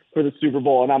Sunday for the Super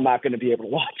Bowl, and I'm not going to be able to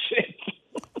watch it.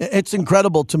 It's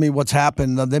incredible to me what's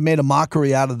happened. They made a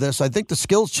mockery out of this. I think the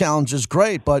skills challenge is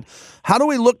great, but how do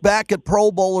we look back at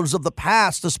Pro Bowlers of the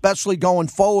past, especially going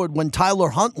forward when Tyler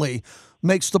Huntley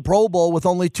makes the Pro Bowl with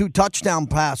only 2 touchdown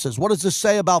passes? What does this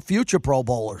say about future Pro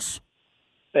Bowlers?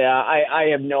 Yeah, I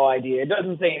have no idea. It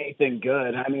doesn't say anything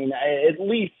good. I mean, at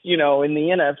least, in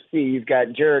the NFC, you've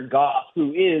got Jared Goff,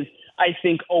 who is, I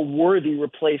think, a worthy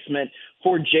replacement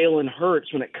for Jalen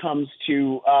Hurts when it comes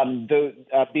to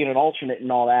being an alternate and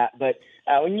all that. But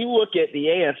when you look at the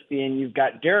AFC and you've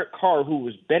got Derek Carr, who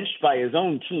was benched by his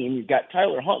own team, you've got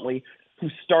Tyler Huntley, who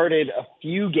started a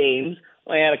few games,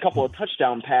 had a couple of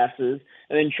touchdown passes,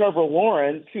 and then Trevor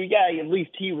Lawrence, who, at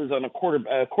least he was on a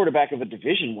quarterback of a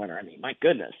division winner. I mean, my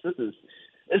goodness, this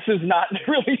is not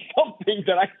really something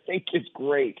that I think is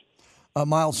great.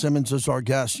 Miles Simmons is our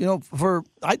guest.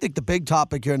 I think the big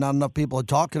topic here, not enough people are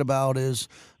talking about, is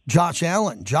Josh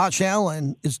Allen. Josh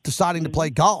Allen is deciding to play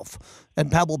golf at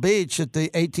Pebble Beach at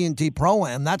the AT&T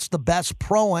Pro-Am. That's the best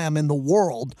Pro-Am in the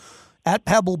world. at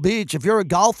Pebble Beach if you're a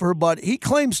golfer, but he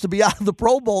claims to be out of the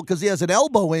Pro Bowl because he has an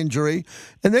elbow injury,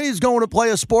 and then he's going to play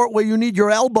a sport where you need your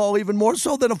elbow even more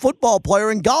so than a football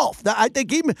player in golf. I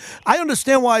think I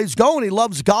understand why he's going. He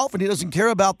loves golf, and he doesn't care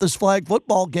about this flag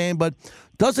football game, but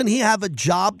doesn't he have a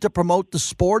job to promote the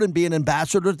sport and be an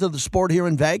ambassador to the sport here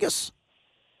in Vegas?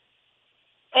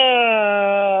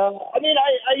 I mean,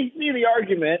 I see the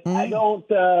argument. I don't,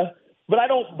 but I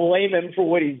don't blame him for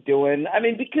what he's doing. I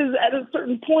mean, because at a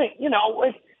certain point,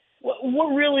 what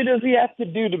really does he have to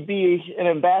do to be an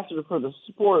ambassador for the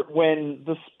sport when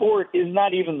the sport is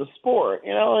not even the sport?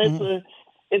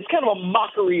 It's kind of a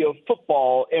mockery of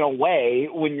football in a way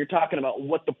when you're talking about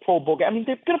what the Pro Bowl. I mean,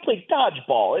 they're going to play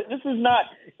dodgeball. This is not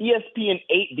ESPN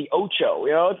 8, the Ocho.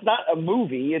 It's not a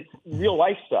movie. It's real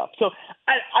life stuff. So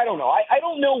I don't know. I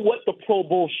don't know what the Pro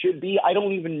Bowl should be. I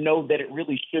don't even know that it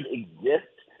really should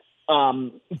exist.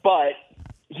 But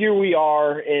here we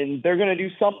are, and they're going to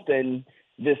do something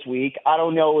this week. I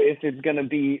don't know if it's going to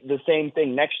be the same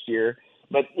thing next year.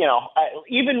 But,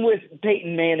 even with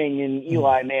Peyton Manning and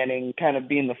Eli Manning kind of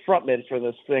being the frontmen for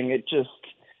this thing,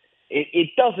 it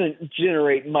doesn't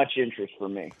generate much interest for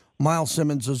me. Myles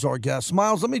Simmons is our guest.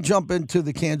 Myles, let me jump into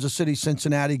the Kansas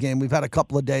City-Cincinnati game. We've had a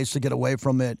couple of days to get away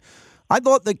from it. I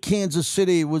thought that Kansas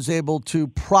City was able to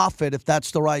profit, if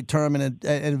that's the right term, and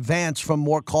advance from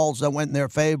more calls that went in their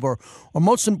favor, or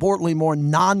most importantly, more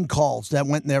non-calls that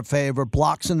went in their favor,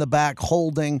 blocks in the back,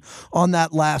 holding on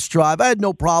that last drive. I had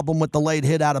no problem with the late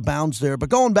hit out of bounds there, but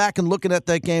going back and looking at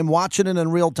that game, watching it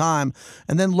in real time,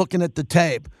 and then looking at the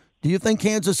tape, do you think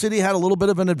Kansas City had a little bit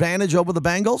of an advantage over the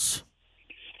Bengals?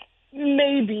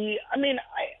 Maybe. I mean,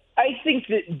 I think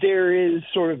that there is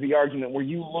sort of the argument where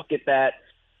you look at that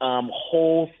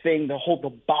whole thing, the whole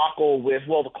debacle with,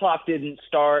 the clock didn't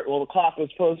start. The clock was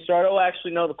supposed to start. Oh,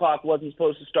 actually, no, the clock wasn't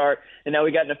supposed to start. And now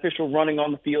we got an official running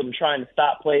on the field and trying to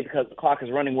stop play because the clock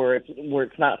is running where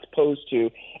it's not supposed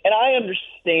to. And I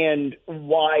understand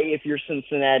why, if you're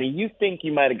Cincinnati, you think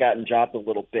you might have gotten dropped a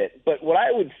little bit. But what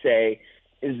I would say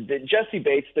is that Jesse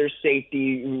Bates, their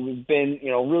safety, who's been,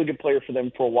 a really good player for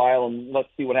them for a while, and let's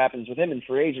see what happens with him in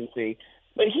free agency.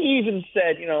 But he even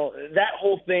said, that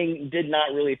whole thing did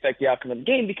not really affect the outcome of the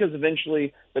game because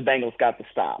eventually the Bengals got the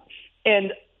stop.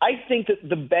 And I think that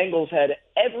the Bengals had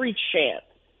every chance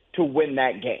to win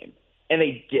that game, and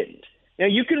they didn't.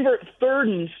 You convert 3rd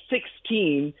and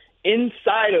 16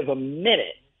 inside of a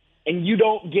minute, and you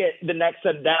don't get the next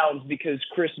set of downs because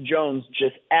Chris Jones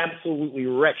just absolutely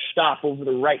wrecks stop over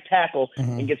the right tackle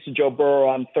and gets to Joe Burrow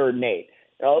on 3rd and 8.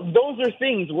 Those are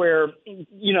things where,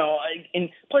 and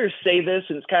players say this,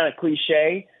 and it's kind of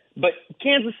cliche, but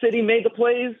Kansas City made the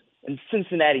plays and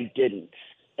Cincinnati didn't.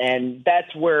 And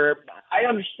that's where I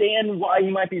understand why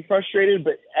you might be frustrated,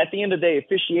 but at the end of the day,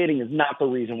 officiating is not the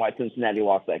reason why Cincinnati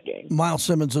lost that game. Myles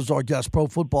Simmons is our guest, Pro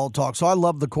Football Talk. So I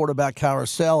love the quarterback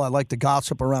carousel. I like to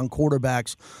gossip around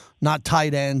quarterbacks, not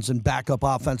tight ends and backup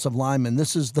offensive linemen.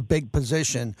 This is the big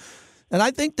position. And I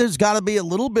think there's got to be a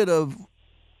little bit of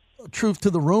truth to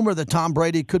the rumor that Tom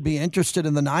Brady could be interested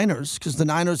in the Niners because the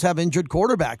Niners have injured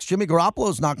quarterbacks. Jimmy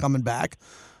Garoppolo's not coming back.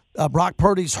 Brock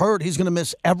Purdy's hurt. He's going to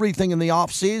miss everything in the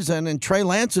offseason, and Trey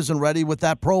Lance isn't ready with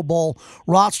that Pro Bowl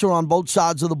roster on both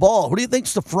sides of the ball. Who do you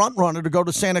think's the front runner to go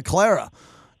to Santa Clara?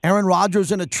 Aaron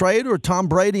Rodgers in a trade or Tom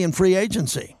Brady in free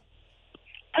agency?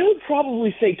 I would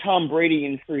probably say Tom Brady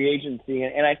in free agency,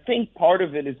 and I think part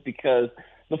of it is because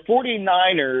the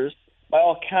 49ers, by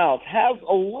all counts, have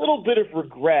a little bit of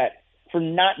regret for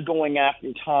not going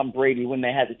after Tom Brady when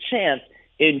they had the chance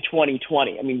in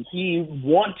 2020. I mean, he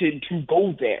wanted to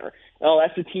go there.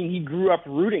 That's the team he grew up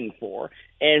rooting for.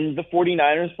 And the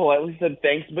 49ers politely said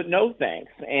thanks, but no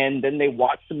thanks. And then they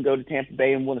watched him go to Tampa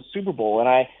Bay and win a Super Bowl. And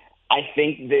I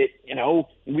think that,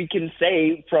 we can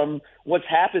say from what's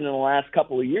happened in the last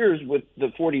couple of years with the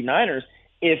 49ers,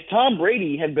 if Tom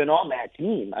Brady had been on that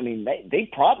team, I mean, they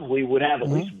probably would have at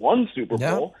least one Super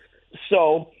Bowl. Yeah.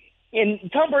 So, and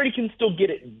Tom Brady can still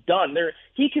get it done.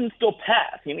 He can still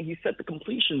pass. He set the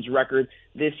completions record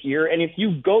this year. And if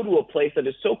you go to a place that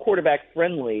is so quarterback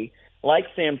friendly, like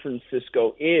San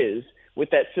Francisco is,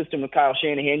 with that system with Kyle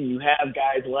Shanahan, you have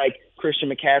guys like Christian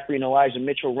McCaffrey and Elijah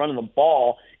Mitchell running the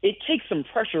ball. It takes some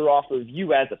pressure off of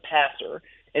you as a passer.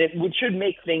 And it should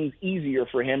make things easier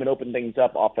for him and open things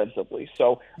up offensively.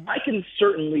 So I can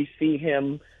certainly see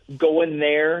him going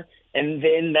there, and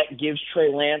then that gives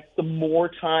Trey Lance the more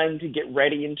time to get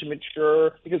ready and to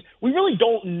mature, because we really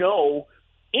don't know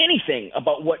anything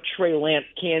about what Trey Lance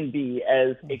can be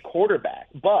as a quarterback.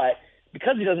 But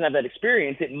because he doesn't have that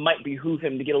experience, it might behoove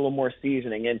him to get a little more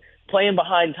seasoning. And playing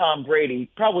behind Tom Brady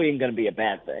probably ain't going to be a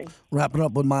bad thing. Wrapping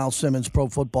up with Miles Simmons, Pro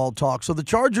Football Talk. So the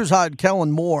Chargers hired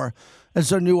Kellen Moore as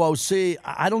their new OC.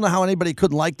 I don't know how anybody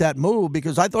couldn't like that move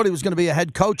because I thought he was going to be a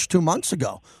head coach 2 months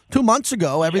ago. 2 months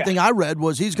ago, everything I read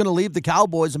was he's going to leave the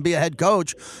Cowboys and be a head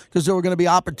coach because there were going to be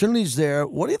opportunities there.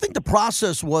 What do you think the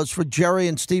process was for Jerry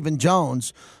and Stephen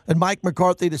Jones and Mike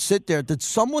McCarthy to sit there? Did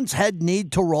someone's head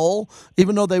need to roll,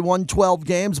 even though they won 12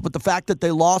 games, but the fact that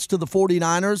they lost to the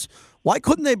 49ers, why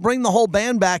couldn't they bring the whole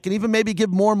band back and even maybe give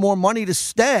more and more money to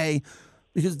stay?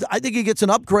 Because I think he gets an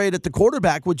upgrade at the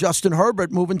quarterback with Justin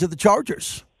Herbert moving to the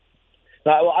Chargers.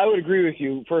 I would agree with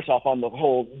you, first off, on the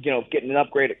whole, getting an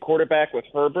upgrade at quarterback with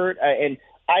Herbert. And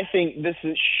I think this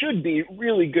should be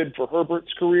really good for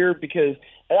Herbert's career because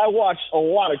I watched a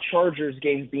lot of Chargers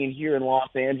games being here in Los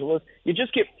Angeles. You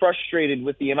just get frustrated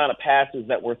with the amount of passes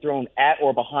that were thrown at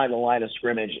or behind the line of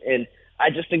scrimmage. And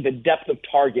I just think the depth of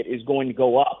target is going to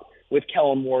go up with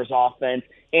Kellen Moore's offense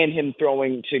and him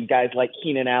throwing to guys like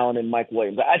Keenan Allen and Mike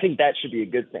Williams. I think that should be a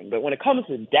good thing. But when it comes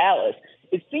to Dallas,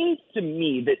 it seems to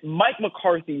me that Mike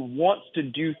McCarthy wants to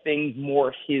do things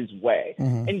more his way.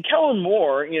 Mm-hmm. And Kellen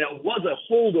Moore, was a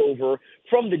holdover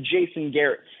from the Jason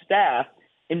Garrett staff,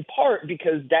 in part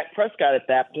because Dak Prescott at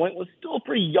that point was still a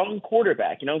pretty young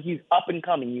quarterback. He's up and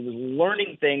coming. He was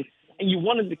learning things, and you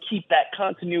wanted to keep that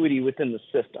continuity within the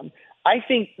system. I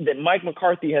think that Mike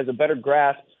McCarthy has a better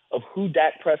grasp of who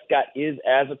Dak Prescott is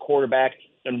as a quarterback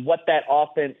and what that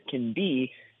offense can be.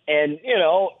 And,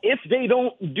 if they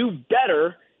don't do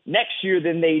better next year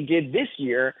than they did this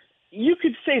year, you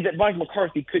could say that Mike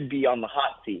McCarthy could be on the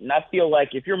hot seat. And I feel like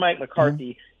if you're Mike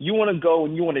McCarthy, you want to go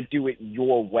and you want to do it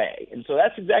your way. And so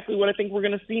that's exactly what I think we're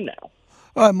going to see now.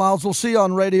 All right, Miles, we'll see you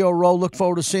on Radio Row. Look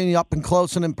forward to seeing you up and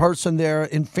close and in person there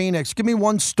in Phoenix. Give me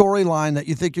one storyline that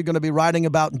you think you're going to be writing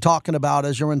about and talking about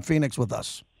as you're in Phoenix with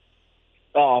us.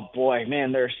 Oh, boy,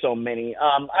 man, there's so many.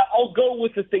 I'll go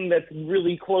with the thing that's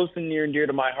really close and near and dear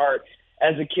to my heart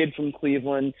as a kid from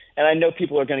Cleveland, and I know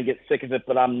people are going to get sick of it,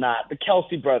 but I'm not. The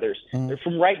Kelce brothers. They're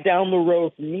from right down the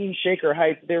road from me and Shaker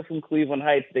Heights. They're from Cleveland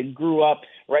Heights. They grew up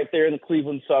right there in the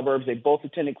Cleveland suburbs. They both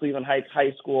attended Cleveland Heights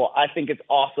High School. I think it's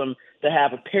awesome to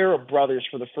have a pair of brothers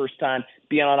for the first time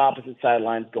being on opposite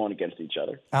sidelines going against each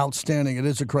other. Outstanding. It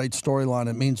is a great storyline.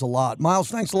 It means a lot. Miles,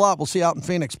 thanks a lot. We'll see you out in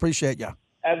Phoenix. Appreciate you.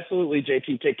 Absolutely,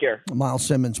 JT. Take care. Miles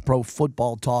Simmons, Pro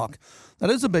Football Talk.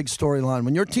 That is a big storyline.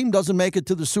 When your team doesn't make it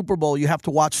to the Super Bowl, you have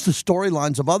to watch the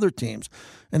storylines of other teams,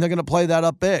 and they're going to play that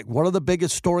up big. What are the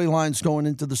biggest storylines going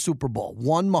into the Super Bowl?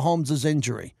 One, Mahomes'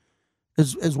 injury.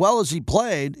 As well as he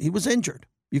played, he was injured.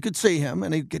 You could see him,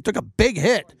 and he took a big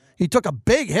hit. He took a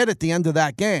big hit at the end of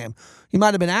that game. He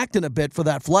might have been acting a bit for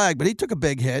that flag, but he took a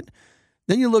big hit.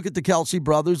 Then you look at the Kelce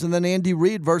brothers, and then Andy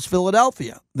Reid versus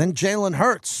Philadelphia. Then Jalen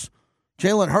Hurts.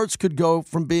 Jalen Hurts could go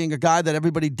from being a guy that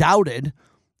everybody doubted,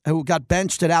 who got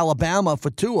benched at Alabama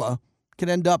for Tua, could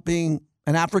end up being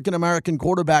an African-American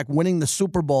quarterback winning the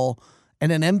Super Bowl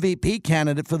and an MVP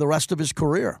candidate for the rest of his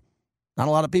career. Not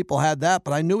a lot of people had that,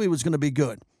 but I knew he was going to be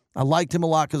good. I liked him a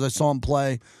lot because I saw him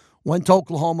play. Went to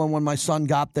Oklahoma when my son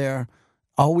got there.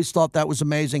 I always thought that was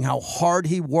amazing how hard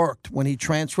he worked when he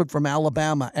transferred from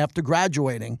Alabama after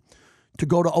graduating to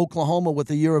go to Oklahoma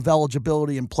with a year of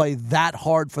eligibility and play that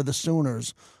hard for the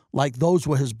Sooners, like those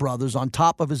were his brothers, on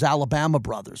top of his Alabama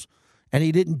brothers. And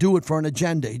he didn't do it for an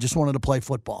agenda. He just wanted to play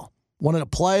football. Wanted to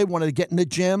play, wanted to get in the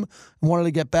gym, and wanted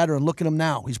to get better. And look at him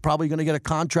now. He's probably going to get a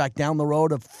contract down the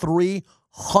road of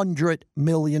 $300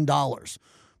 million.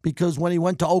 Because when he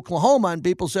went to Oklahoma and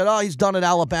people said, oh, he's done at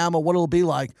Alabama, what it'll be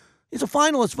like. He's a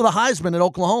finalist for the Heisman at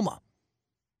Oklahoma.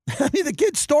 I mean, the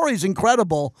kid's story is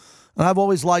incredible. And I've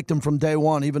always liked him from day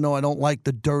one, even though I don't like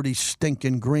the dirty,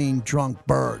 stinking, green, drunk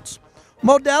birds.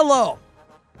 Modelo.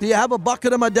 Do you have a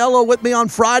bucket of Modelo with me on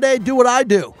Friday? Do what I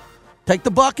do. Take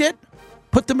the bucket,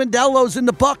 put the Modelos in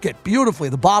the bucket beautifully.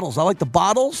 The bottles. I like the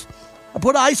bottles. I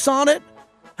put ice on it,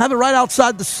 have it right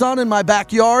outside the sun in my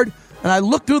backyard, and I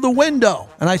look through the window,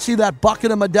 and I see that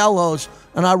bucket of Modelos,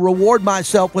 and I reward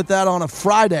myself with that on a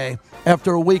Friday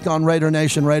after a week on Raider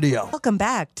Nation Radio. Welcome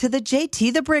back to the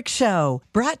JT the Brick Show,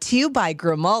 brought to you by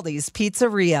Grimaldi's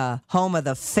Pizzeria, home of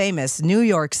the famous New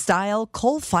York-style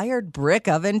coal-fired brick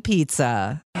oven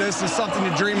pizza. This is something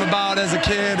to dream about as a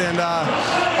kid, and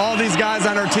all these guys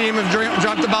on our team have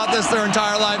dreamt about this their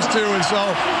entire lives too, and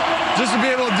so just to be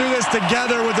able to do this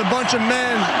together with a bunch of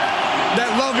men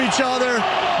that love each other,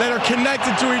 that are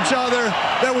connected to each other,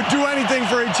 that would do anything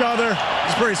for each other,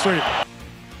 it's pretty sweet.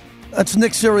 That's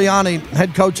Nick Sirianni,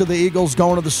 head coach of the Eagles,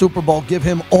 going to the Super Bowl. Give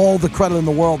him all the credit in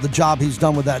the world, the job he's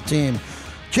done with that team.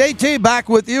 JT, back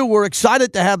with you. We're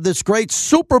excited to have this great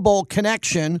Super Bowl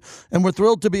connection, and we're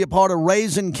thrilled to be a part of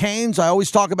Raising Cane's. I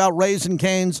always talk about Raising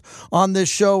Cane's on this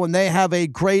show, and they have a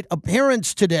great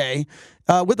appearance today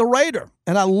with a Raider.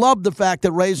 And I love the fact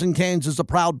that Raising Cane's is a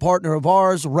proud partner of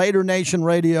ours, Raider Nation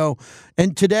Radio.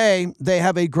 And today they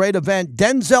have a great event.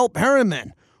 Denzel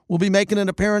Perryman will be making an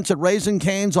appearance at Raising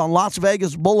Cane's on Las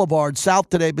Vegas Boulevard South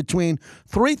today between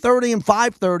 3:30 and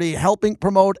 5:30, helping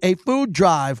promote a food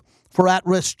drive for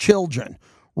at-risk children.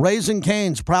 Raising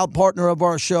Cane's, proud partner of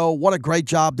our show. What a great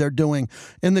job they're doing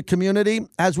in the community.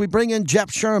 As we bring in Jeff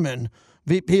Sherman,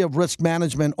 VP of Risk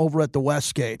Management over at the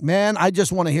Westgate. Man, I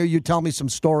just want to hear you tell me some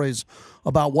stories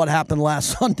about what happened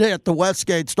last Sunday at the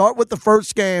Westgate. Start with the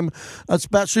first game,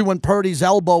 especially when Purdy's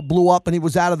elbow blew up and he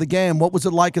was out of the game. What was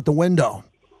it like at the window?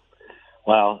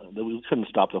 Well, we couldn't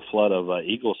stop the flood of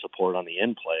Eagle support on the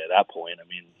in-play at that point. I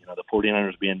mean, the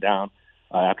 49ers being down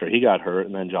after he got hurt,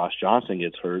 and then Josh Johnson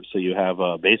gets hurt. So you have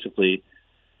basically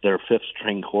their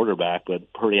fifth-string quarterback,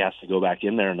 but Purdy has to go back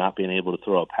in there and not being able to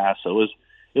throw a pass. So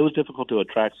it was difficult to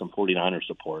attract some 49ers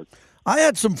support. I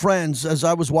had some friends, as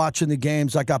I was watching the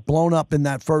games, that got blown up in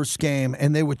that first game,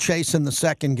 and they were chasing the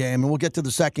second game. And we'll get to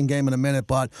the second game in a minute.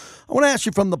 But I want to ask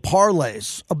you from the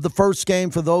parlays of the first game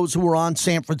for those who were on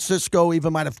San Francisco,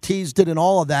 even might have teased it and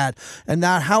all of that, and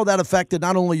how that affected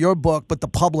not only your book but the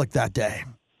public that day.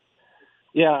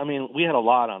 Yeah, I mean, we had a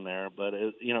lot on there, but,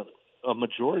 a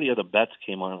majority of the bets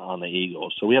came on the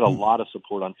Eagles. So we had a lot of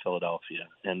support on Philadelphia,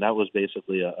 and that was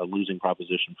basically a losing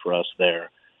proposition for us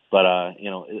there. But,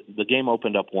 the game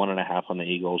opened up 1.5 on the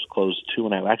Eagles, closed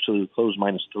 2.5. Actually, we closed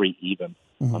 -3 even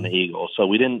on the Eagles. So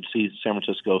we didn't see San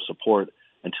Francisco support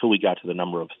until we got to the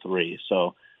number of 3.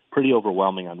 So pretty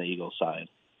overwhelming on the Eagles side.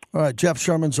 All right, Jeff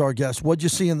Sherman's our guest. What'd you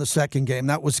see in the second game?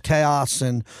 That was chaos,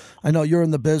 and I know you're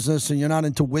in the business and you're not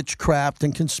into witchcraft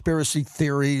and conspiracy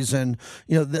theories and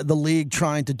the league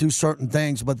trying to do certain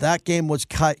things, but that game was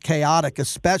chaotic,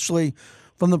 especially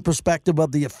from the perspective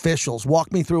of the officials.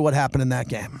 Walk me through what happened in that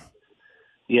game.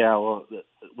 Yeah, well,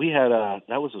 we had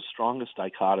that was the strongest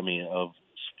dichotomy of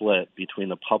split between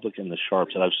the public and the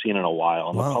Sharps that I've seen in a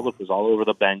while. And the public was all over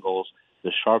the Bengals.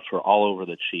 The Sharps were all over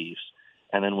the Chiefs.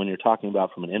 And then when you're talking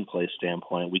about from an in-play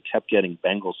standpoint, we kept getting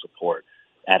Bengals support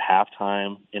at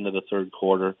halftime into the third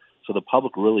quarter. So the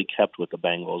public really kept with the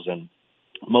Bengals. And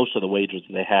most of the wagers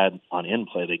that they had on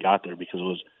in-play, they got there because it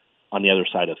was on the other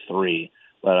side of 3.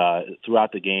 But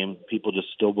throughout the game, people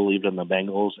just still believed in the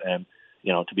Bengals. And,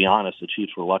 to be honest, the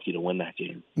Chiefs were lucky to win that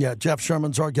game. Yeah, Jeff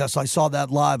Sherman's our guest. I saw that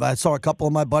live. I saw a couple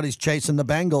of my buddies chasing the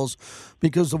Bengals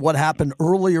because of what happened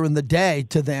earlier in the day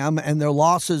to them and their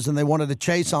losses, and they wanted to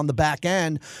chase on the back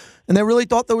end. And they really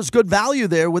thought there was good value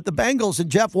there with the Bengals. And,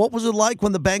 Jeff, what was it like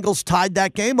when the Bengals tied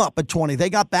that game up at 20? They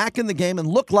got back in the game and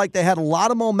looked like they had a lot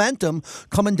of momentum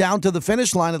coming down to the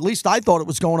finish line. At least I thought it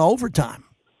was going to overtime.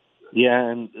 Yeah,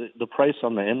 and the price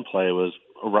on the in-play was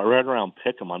right around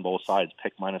pick 'em on both sides,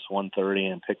 pick -130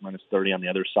 and pick -30 on the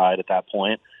other side at that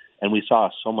point. And we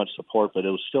saw so much support, but it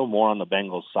was still more on the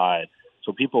Bengals side.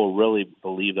 So people really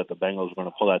believed that the Bengals were going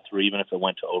to pull that through, even if it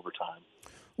went to overtime.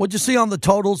 What'd you see on the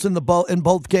totals in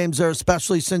both games there,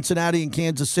 especially Cincinnati and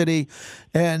Kansas City,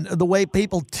 and the way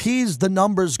people teased the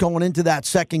numbers going into that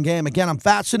second game? Again, I'm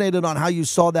fascinated on how you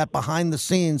saw that behind the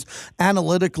scenes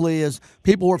analytically as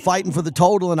people were fighting for the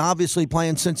total and obviously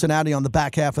playing Cincinnati on the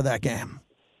back half of that game.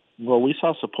 Well, we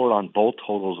saw support on both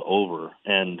totals over,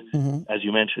 and as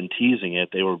you mentioned, teasing it,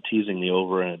 they were teasing the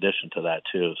over in addition to that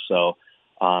too. So,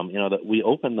 that we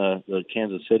opened the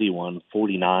Kansas City one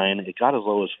 49. It got as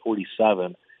low as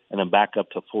 47, and then back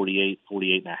up to 48,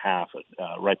 48.5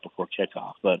 right before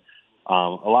kickoff. But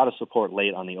a lot of support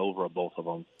late on the over of both of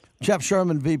them. Jeff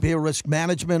Sherman, VP of Risk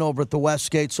Management over at the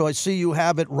Westgate. So I see you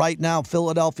have it right now,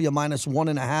 Philadelphia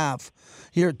 -1.5.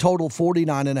 Here, total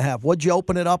 49.5. What'd you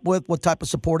open it up with? What type of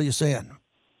support are you seeing?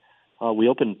 We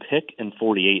opened pick and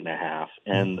 48.5,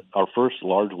 and our first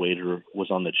large wager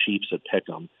was on the Chiefs at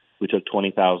Pick'em. We took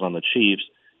 20,000 on the Chiefs.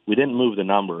 We didn't move the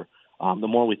number. The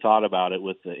more we thought about it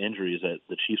with the injuries that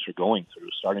the Chiefs are going through,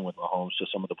 starting with Mahomes to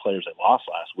some of the players that lost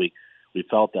last week, we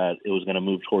felt that it was going to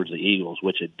move towards the Eagles,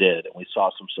 which it did. And we saw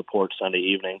some support Sunday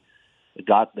evening. It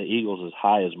got the Eagles as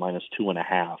high as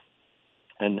 -2.5.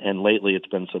 And lately it's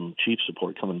been some Chiefs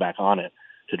support coming back on it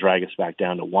to drag us back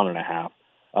down to 1.5.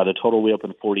 The total we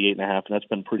opened 48.5, and that's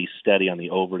been pretty steady on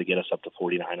the over to get us up to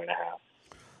 49.5.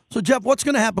 So, Jeff, what's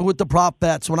going to happen with the prop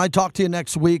bets? When I talk to you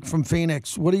next week from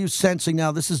Phoenix, what are you sensing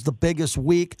now? This is the biggest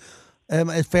week,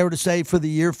 it's fair to say, for the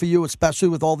year for you, especially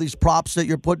with all these props that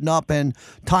you're putting up and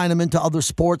tying them into other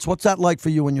sports. What's that like for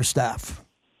you and your staff?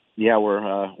 Yeah,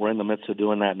 we're in the midst of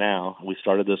doing that now. We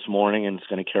started this morning, and it's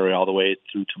going to carry all the way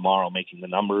through tomorrow, making the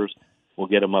numbers. We'll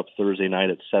get them up Thursday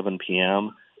night at 7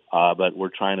 p.m., but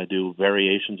we're trying to do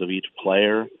variations of each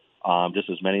player, just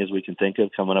as many as we can think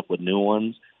of, coming up with new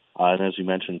ones. And as you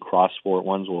mentioned, cross-sport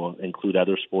ones will include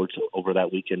other sports over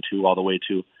that weekend, too, all the way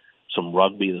to some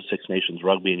rugby, the Six Nations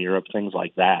rugby in Europe, things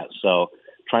like that. So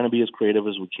trying to be as creative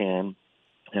as we can,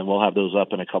 and we'll have those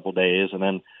up in a couple days. And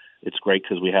then it's great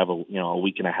because we have a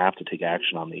week and a half to take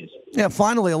action on these. Yeah,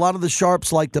 finally, a lot of the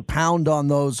sharps like to pound on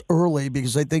those early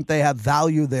because they think they have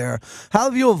value there. How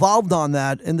have you evolved on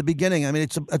that in the beginning? I mean,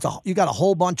 you got a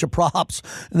whole bunch of props,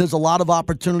 and there's a lot of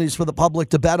opportunities for the public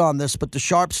to bet on this, but the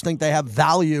sharps think they have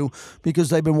value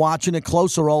because they've been watching it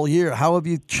closer all year. How have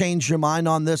you changed your mind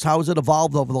on this? How has it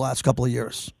evolved over the last couple of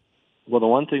years? Well, the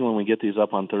one thing when we get these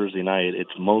up on Thursday night,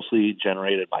 it's mostly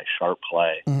generated by sharp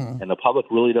play. Mm-hmm. And the public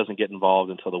really doesn't get involved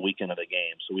until the weekend of the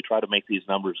game. So we try to make these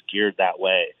numbers geared that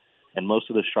way. And most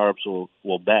of the sharps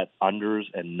will bet unders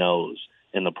and nos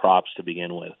in the props to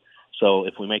begin with. So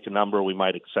if we make a number, we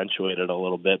might accentuate it a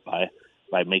little bit by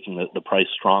making the price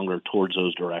stronger towards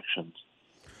those directions.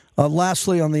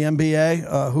 Lastly, on the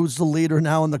NBA, who's the leader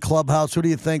now in the clubhouse? Who do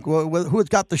you think? Who has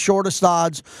got the shortest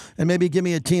odds? And maybe give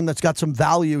me a team that's got some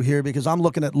value here because I'm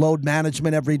looking at load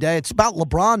management every day. It's about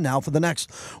LeBron now for the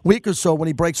next week or so when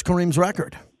he breaks Kareem's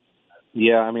record.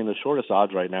 Yeah, I mean, the shortest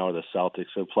odds right now are the Celtics.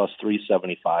 They're plus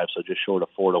 375, so just short of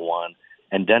 4-1.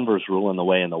 And Denver's ruling the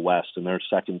way in the West, and they're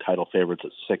second title favorites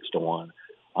at 6-1.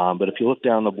 But if you look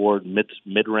down the board,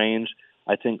 mid-range,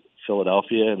 I think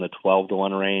Philadelphia in the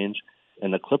 12-1 range.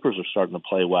 And the Clippers are starting to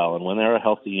play well. And when they're a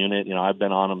healthy unit, I've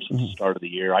been on them since the start of the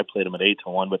year. I played them at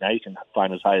 8-1, but now you can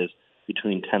find as high as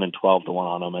between 10 and 12-1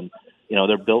 on them. And,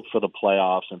 they're built for the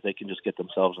playoffs. And if they can just get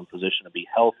themselves in position to be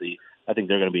healthy, I think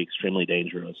they're going to be extremely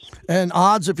dangerous. And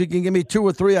odds, if you can give me two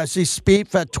or three, I see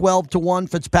Spieth at 12-1,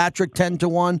 Fitzpatrick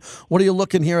 10-1. What are you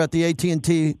looking here at the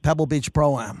AT&T Pebble Beach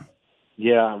Pro-Am?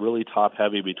 Yeah, really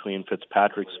top-heavy between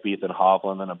Fitzpatrick, Spieth, and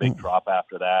Hovland, and a big drop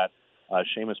after that.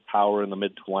 Seamus Power in the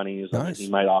mid-20s. Nice. He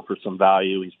might offer some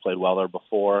value. He's played well there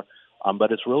before.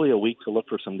 But it's really a week to look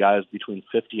for some guys between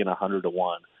 50 and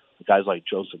 100-1. Guys like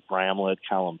Joseph Bramlett,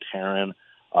 Callum Tarrant.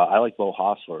 I like Bo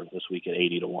Hostler this week at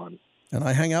 80-1. And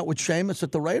I hang out with Seamus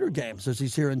at the Raider games as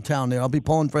he's here in town there. I'll be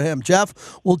pulling for him. Jeff,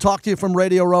 we'll talk to you from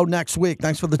Radio Row next week.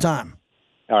 Thanks for the time.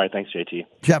 All right, thanks, JT.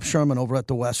 Jeff Sherman over at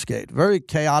the Westgate. Very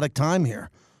chaotic time here.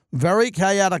 Very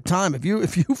chaotic time. If you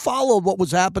followed what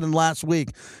was happening last week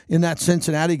in that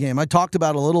Cincinnati game, I talked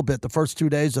about a little bit the first 2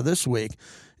 days of this week,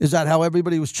 is that how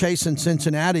everybody was chasing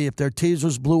Cincinnati if their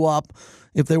teasers blew up,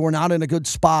 if they were not in a good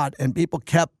spot, and people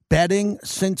kept betting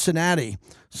Cincinnati.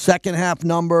 Second half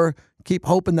number, keep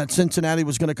hoping that Cincinnati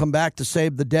was going to come back to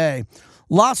save the day.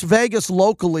 Las Vegas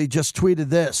locally just tweeted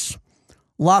this.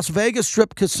 Las Vegas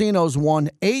Strip casinos won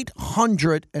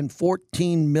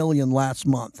 $814 million last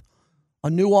month. A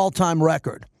new all-time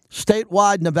record.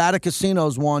 Statewide, Nevada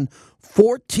casinos won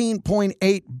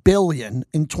 $14.8 billion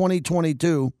in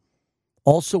 2022.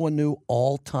 Also a new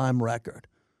all-time record.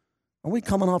 Are we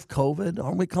coming off COVID?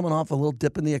 Aren't we coming off a little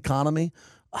dip in the economy?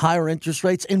 Higher interest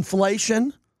rates?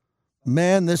 Inflation?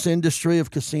 Man, this industry of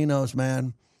casinos,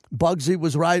 man. Bugsy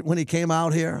was right when he came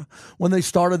out here. When they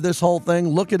started this whole thing,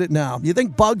 look at it now. You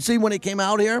think Bugsy, when he came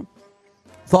out here,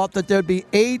 thought that there'd be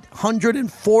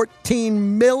 $814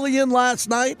 million last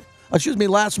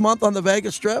month on the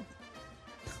Vegas Strip?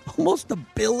 Almost $1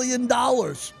 billion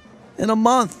in a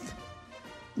month.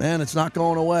 Man, it's not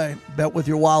going away. Bet with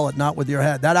your wallet, not with your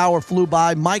head. That hour flew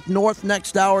by. Mike North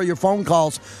next hour. Your phone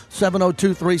calls,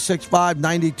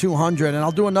 702-365-9200. And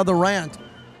I'll do another rant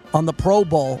on the Pro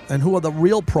Bowl and who are the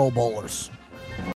real Pro Bowlers.